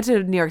 no, we went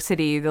to New York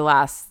City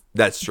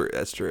That's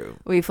true.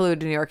 We flew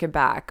to New York and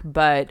back,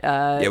 but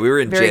yeah, we were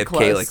in very JFK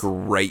close. like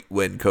right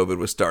when COVID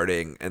was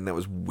starting, and that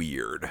was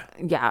weird.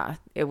 Yeah,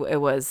 it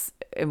was,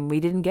 and we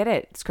didn't get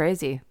it. It's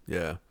crazy.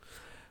 Yeah.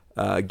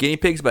 Guinea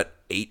pigs about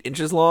 8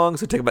 inches long,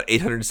 so take about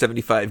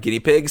 875 guinea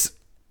pigs.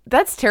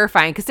 That's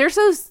terrifying because they're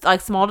so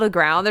like small to the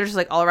ground. They're just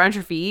like all around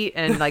your feet,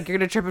 and like you're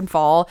gonna trip and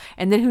fall.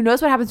 And then who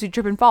knows what happens when you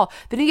trip and fall?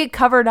 Then you get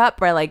covered up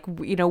by like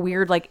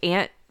weird like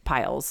ant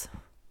piles.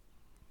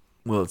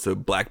 Well, so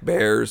black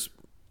bears,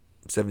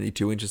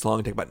 72 inches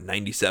long, take about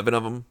 97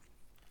 of them.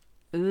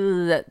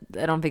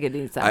 I don't think it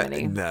needs that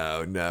many.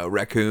 No.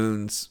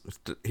 Raccoons.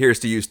 Here's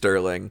to you,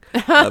 Sterling.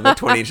 About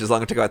 20 inches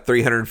long, take about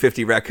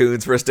 350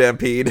 raccoons for a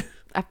stampede.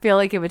 I feel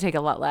like it would take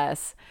a lot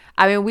less.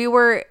 I mean, we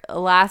were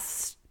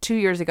last 2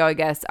 years ago, I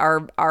guess,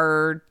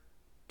 our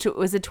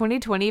was it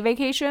 2020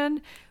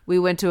 vacation? We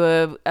went to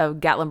a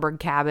Gatlinburg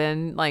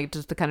cabin, like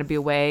just to kind of be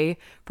away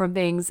from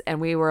things. And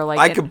we were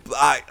like,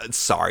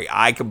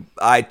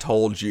 I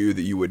told you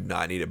that you would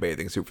not need a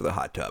bathing suit for the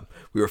hot tub.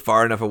 We were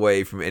far enough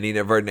away from any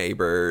of our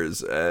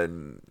neighbors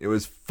and it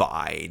was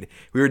fine.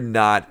 We were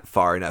not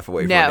far enough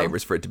away from our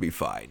neighbors for it to be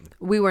fine.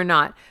 We were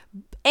not.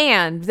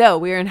 And though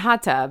we were in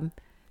hot tub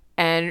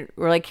and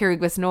we're like hearing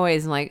this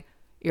noise and like,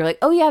 you're like,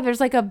 oh yeah, there's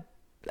like a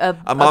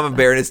mama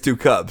bear and its 2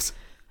 cubs.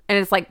 And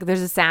it's like,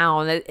 there's a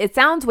sound. It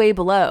sounds way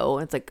below.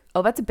 It's like,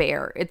 oh, that's a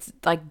bear. It's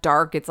like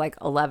dark. It's like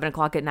 11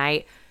 o'clock at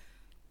night.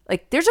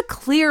 Like there's a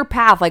clear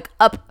path, like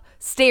up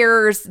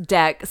stairs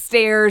deck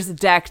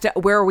to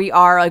where we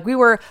are. Like we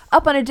were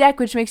up on a deck,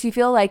 which makes you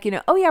feel like,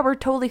 oh yeah, we're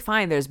totally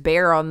fine. There's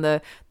bear on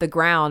the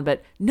ground.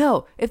 But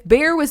no, if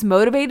bear was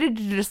motivated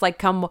to just like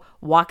come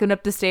walking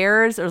up the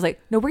stairs, it was like,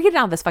 no, we're getting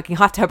out of this fucking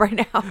hot tub right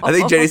now. I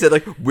think Jenny said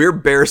like, we're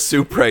bear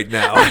soup right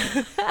now.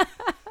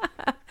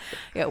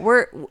 Yeah,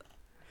 we're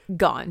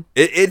gone.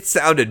 It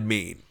sounded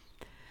mean.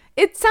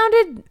 It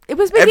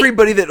was making,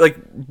 everybody that like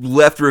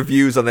left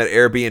reviews on that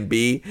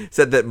Airbnb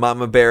said that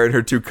Mama Bear and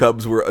her 2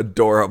 cubs were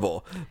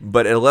adorable.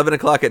 But at 11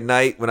 o'clock at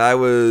night, when I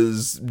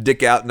was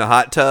dick out in the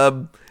hot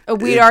tub,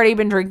 we'd already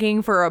been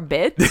drinking for a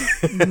bit.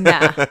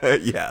 Nah.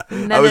 Yeah,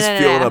 I was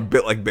feeling a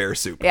bit like bear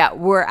soup. Yeah,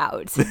 we're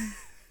out.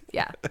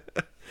 Yeah.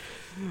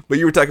 But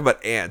you were talking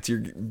about ants.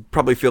 You're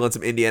probably feeling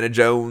some Indiana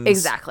Jones.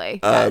 Exactly.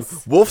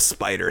 Yes. Wolf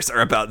spiders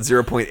are about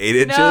 0.8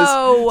 inches.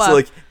 No. So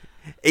like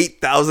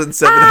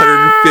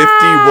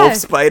 8,750 wolf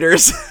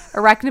spiders.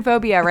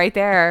 Arachnophobia right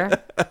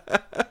there.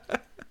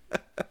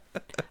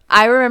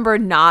 I remember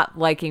not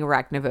liking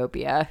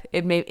arachnophobia.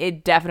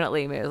 It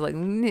definitely made it was like,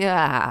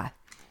 yeah.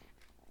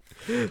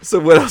 So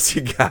what else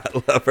you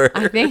got, lover?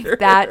 I think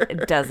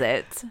that does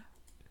it.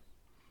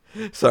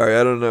 Sorry,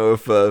 I don't know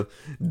if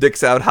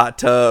Dick's Out hot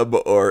tub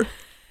or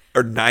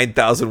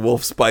 9,000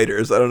 wolf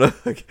spiders. I don't know.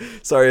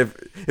 Sorry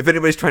if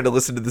anybody's trying to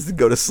listen to this and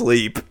go to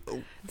sleep.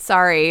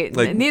 Sorry,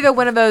 like, neither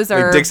one of those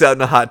are. Like Dick's Out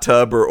in a hot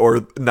tub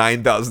or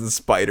 9,000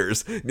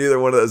 spiders. Neither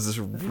one of those is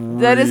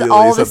really. That is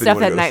all the stuff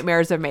that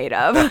nightmares are made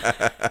of.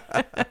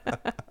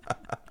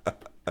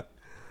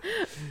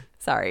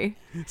 Sorry.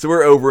 So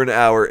we're over an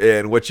hour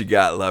in. What you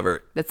got,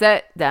 lover? That's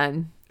it.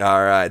 Done.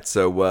 All right.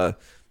 So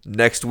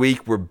next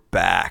week we're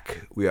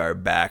back. We are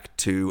back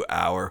to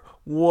our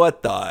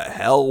what the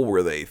hell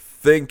were they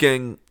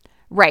thinking?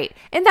 Right.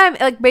 And that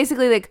like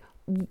basically like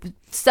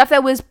stuff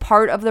that was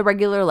part of the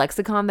regular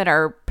lexicon that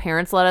our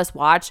parents let us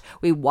watch.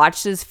 We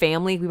watched as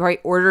family. We probably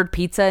ordered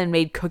pizza and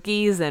made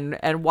cookies and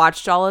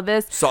watched all of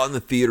this. Saw it in the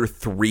theater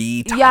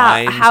 3 times.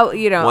 Yeah, how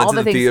once all in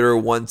the the things. theater,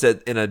 once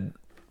in a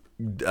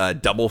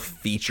double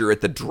feature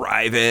at the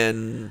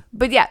drive-in.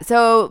 But yeah,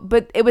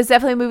 but it was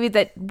definitely a movie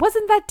that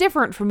wasn't that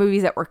different from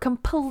movies that were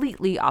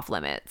completely off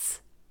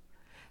limits.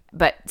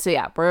 But so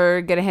yeah,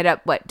 we're gonna hit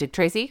up Dick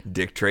Tracy.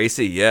 Dick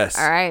Tracy, yes.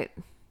 All right,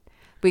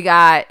 we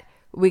got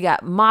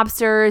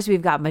mobsters,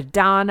 we've got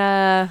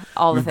Madonna,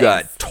 all the things. We've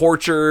got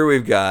torture,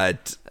 we've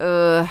got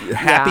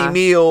Happy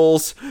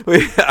Meals.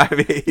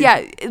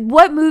 Yeah,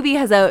 what movie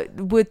has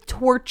with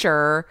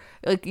torture,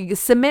 like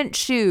Cement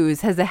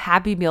Shoes has a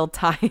Happy Meal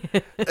tie-in?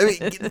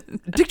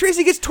 Dick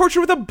Tracy gets tortured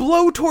with a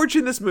blowtorch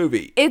in this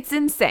movie. It's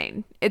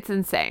insane.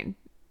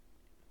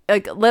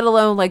 Like, let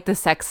alone like the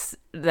sex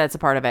that's a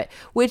part of it,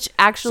 which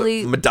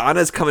actually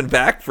Madonna's coming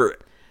back for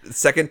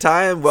second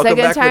time. Welcome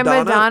back,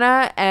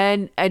 Madonna.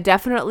 And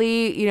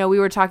definitely, we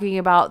were talking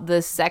about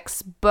the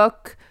sex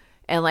book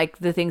and like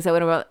the things that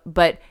went about,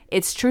 but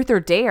it's Truth or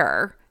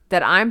Dare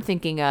that I'm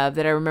thinking of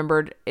that I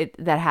remembered it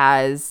that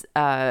has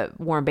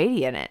Warren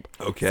Beatty in it.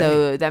 Okay.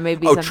 So that may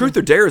be Truth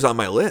or Dare is on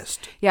my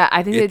list. Yeah,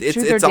 I think that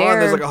Truth or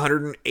Dare. There's like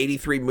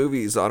 183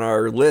 movies on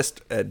our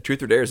list, and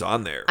Truth or Dare is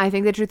on there. I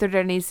think that Truth or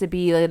Dare needs to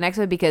be the next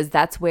one because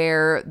that's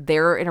where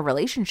they're in a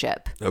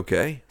relationship.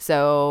 Okay.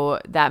 So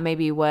that may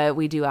be what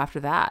we do after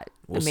that.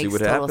 We'll see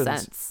what happens.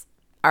 Sense.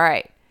 All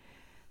right.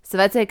 So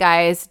that's it,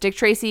 guys. Dick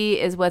Tracy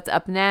is what's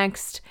up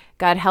next.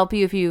 God help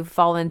you if you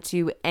fall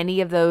into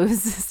any of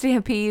those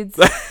stampedes.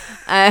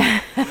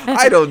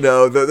 I don't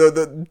know.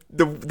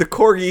 The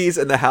corgis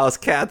and the house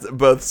cats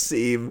both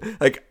seem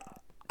like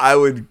I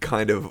would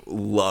kind of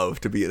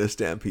love to be in a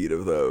stampede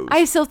of those.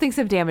 I still think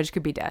some damage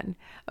could be done.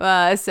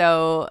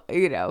 So,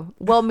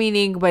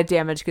 well-meaning, but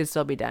damage could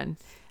still be done.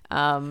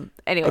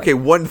 Anyway. Okay,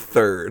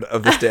 1/3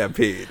 of the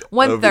stampede.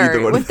 1/3.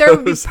 1/3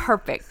 would be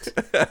perfect.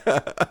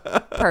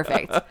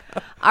 Perfect.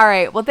 All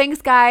right. Well,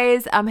 thanks,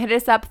 guys. Hit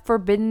us up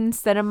Forbidden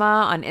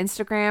Cinema on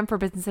Instagram,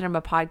 Forbidden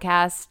Cinema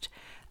Podcast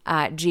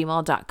at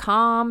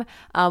gmail.com.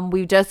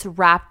 We've just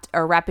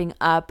wrapping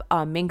up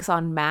Minx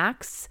on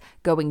Max,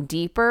 going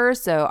deeper.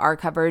 So our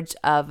coverage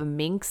of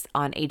Minx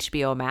on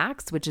HBO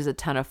Max, which is a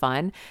ton of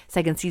fun.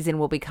 Second season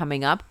will be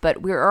coming up,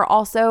 but we're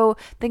also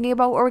thinking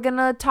about what we're going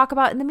to talk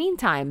about in the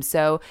meantime.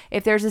 So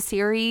if there's a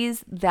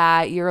series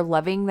that you're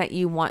loving that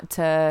you want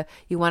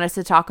us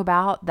to talk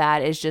about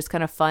that is just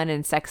kind of fun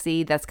and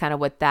sexy, that's kind of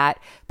what that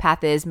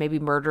path is, maybe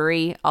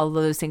murdery, all of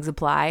those things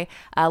apply.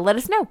 Let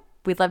us know.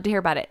 We'd love to hear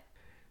about it.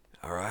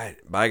 All right.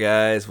 Bye,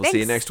 guys. We'll see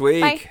you Thanks. next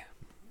week. Bye.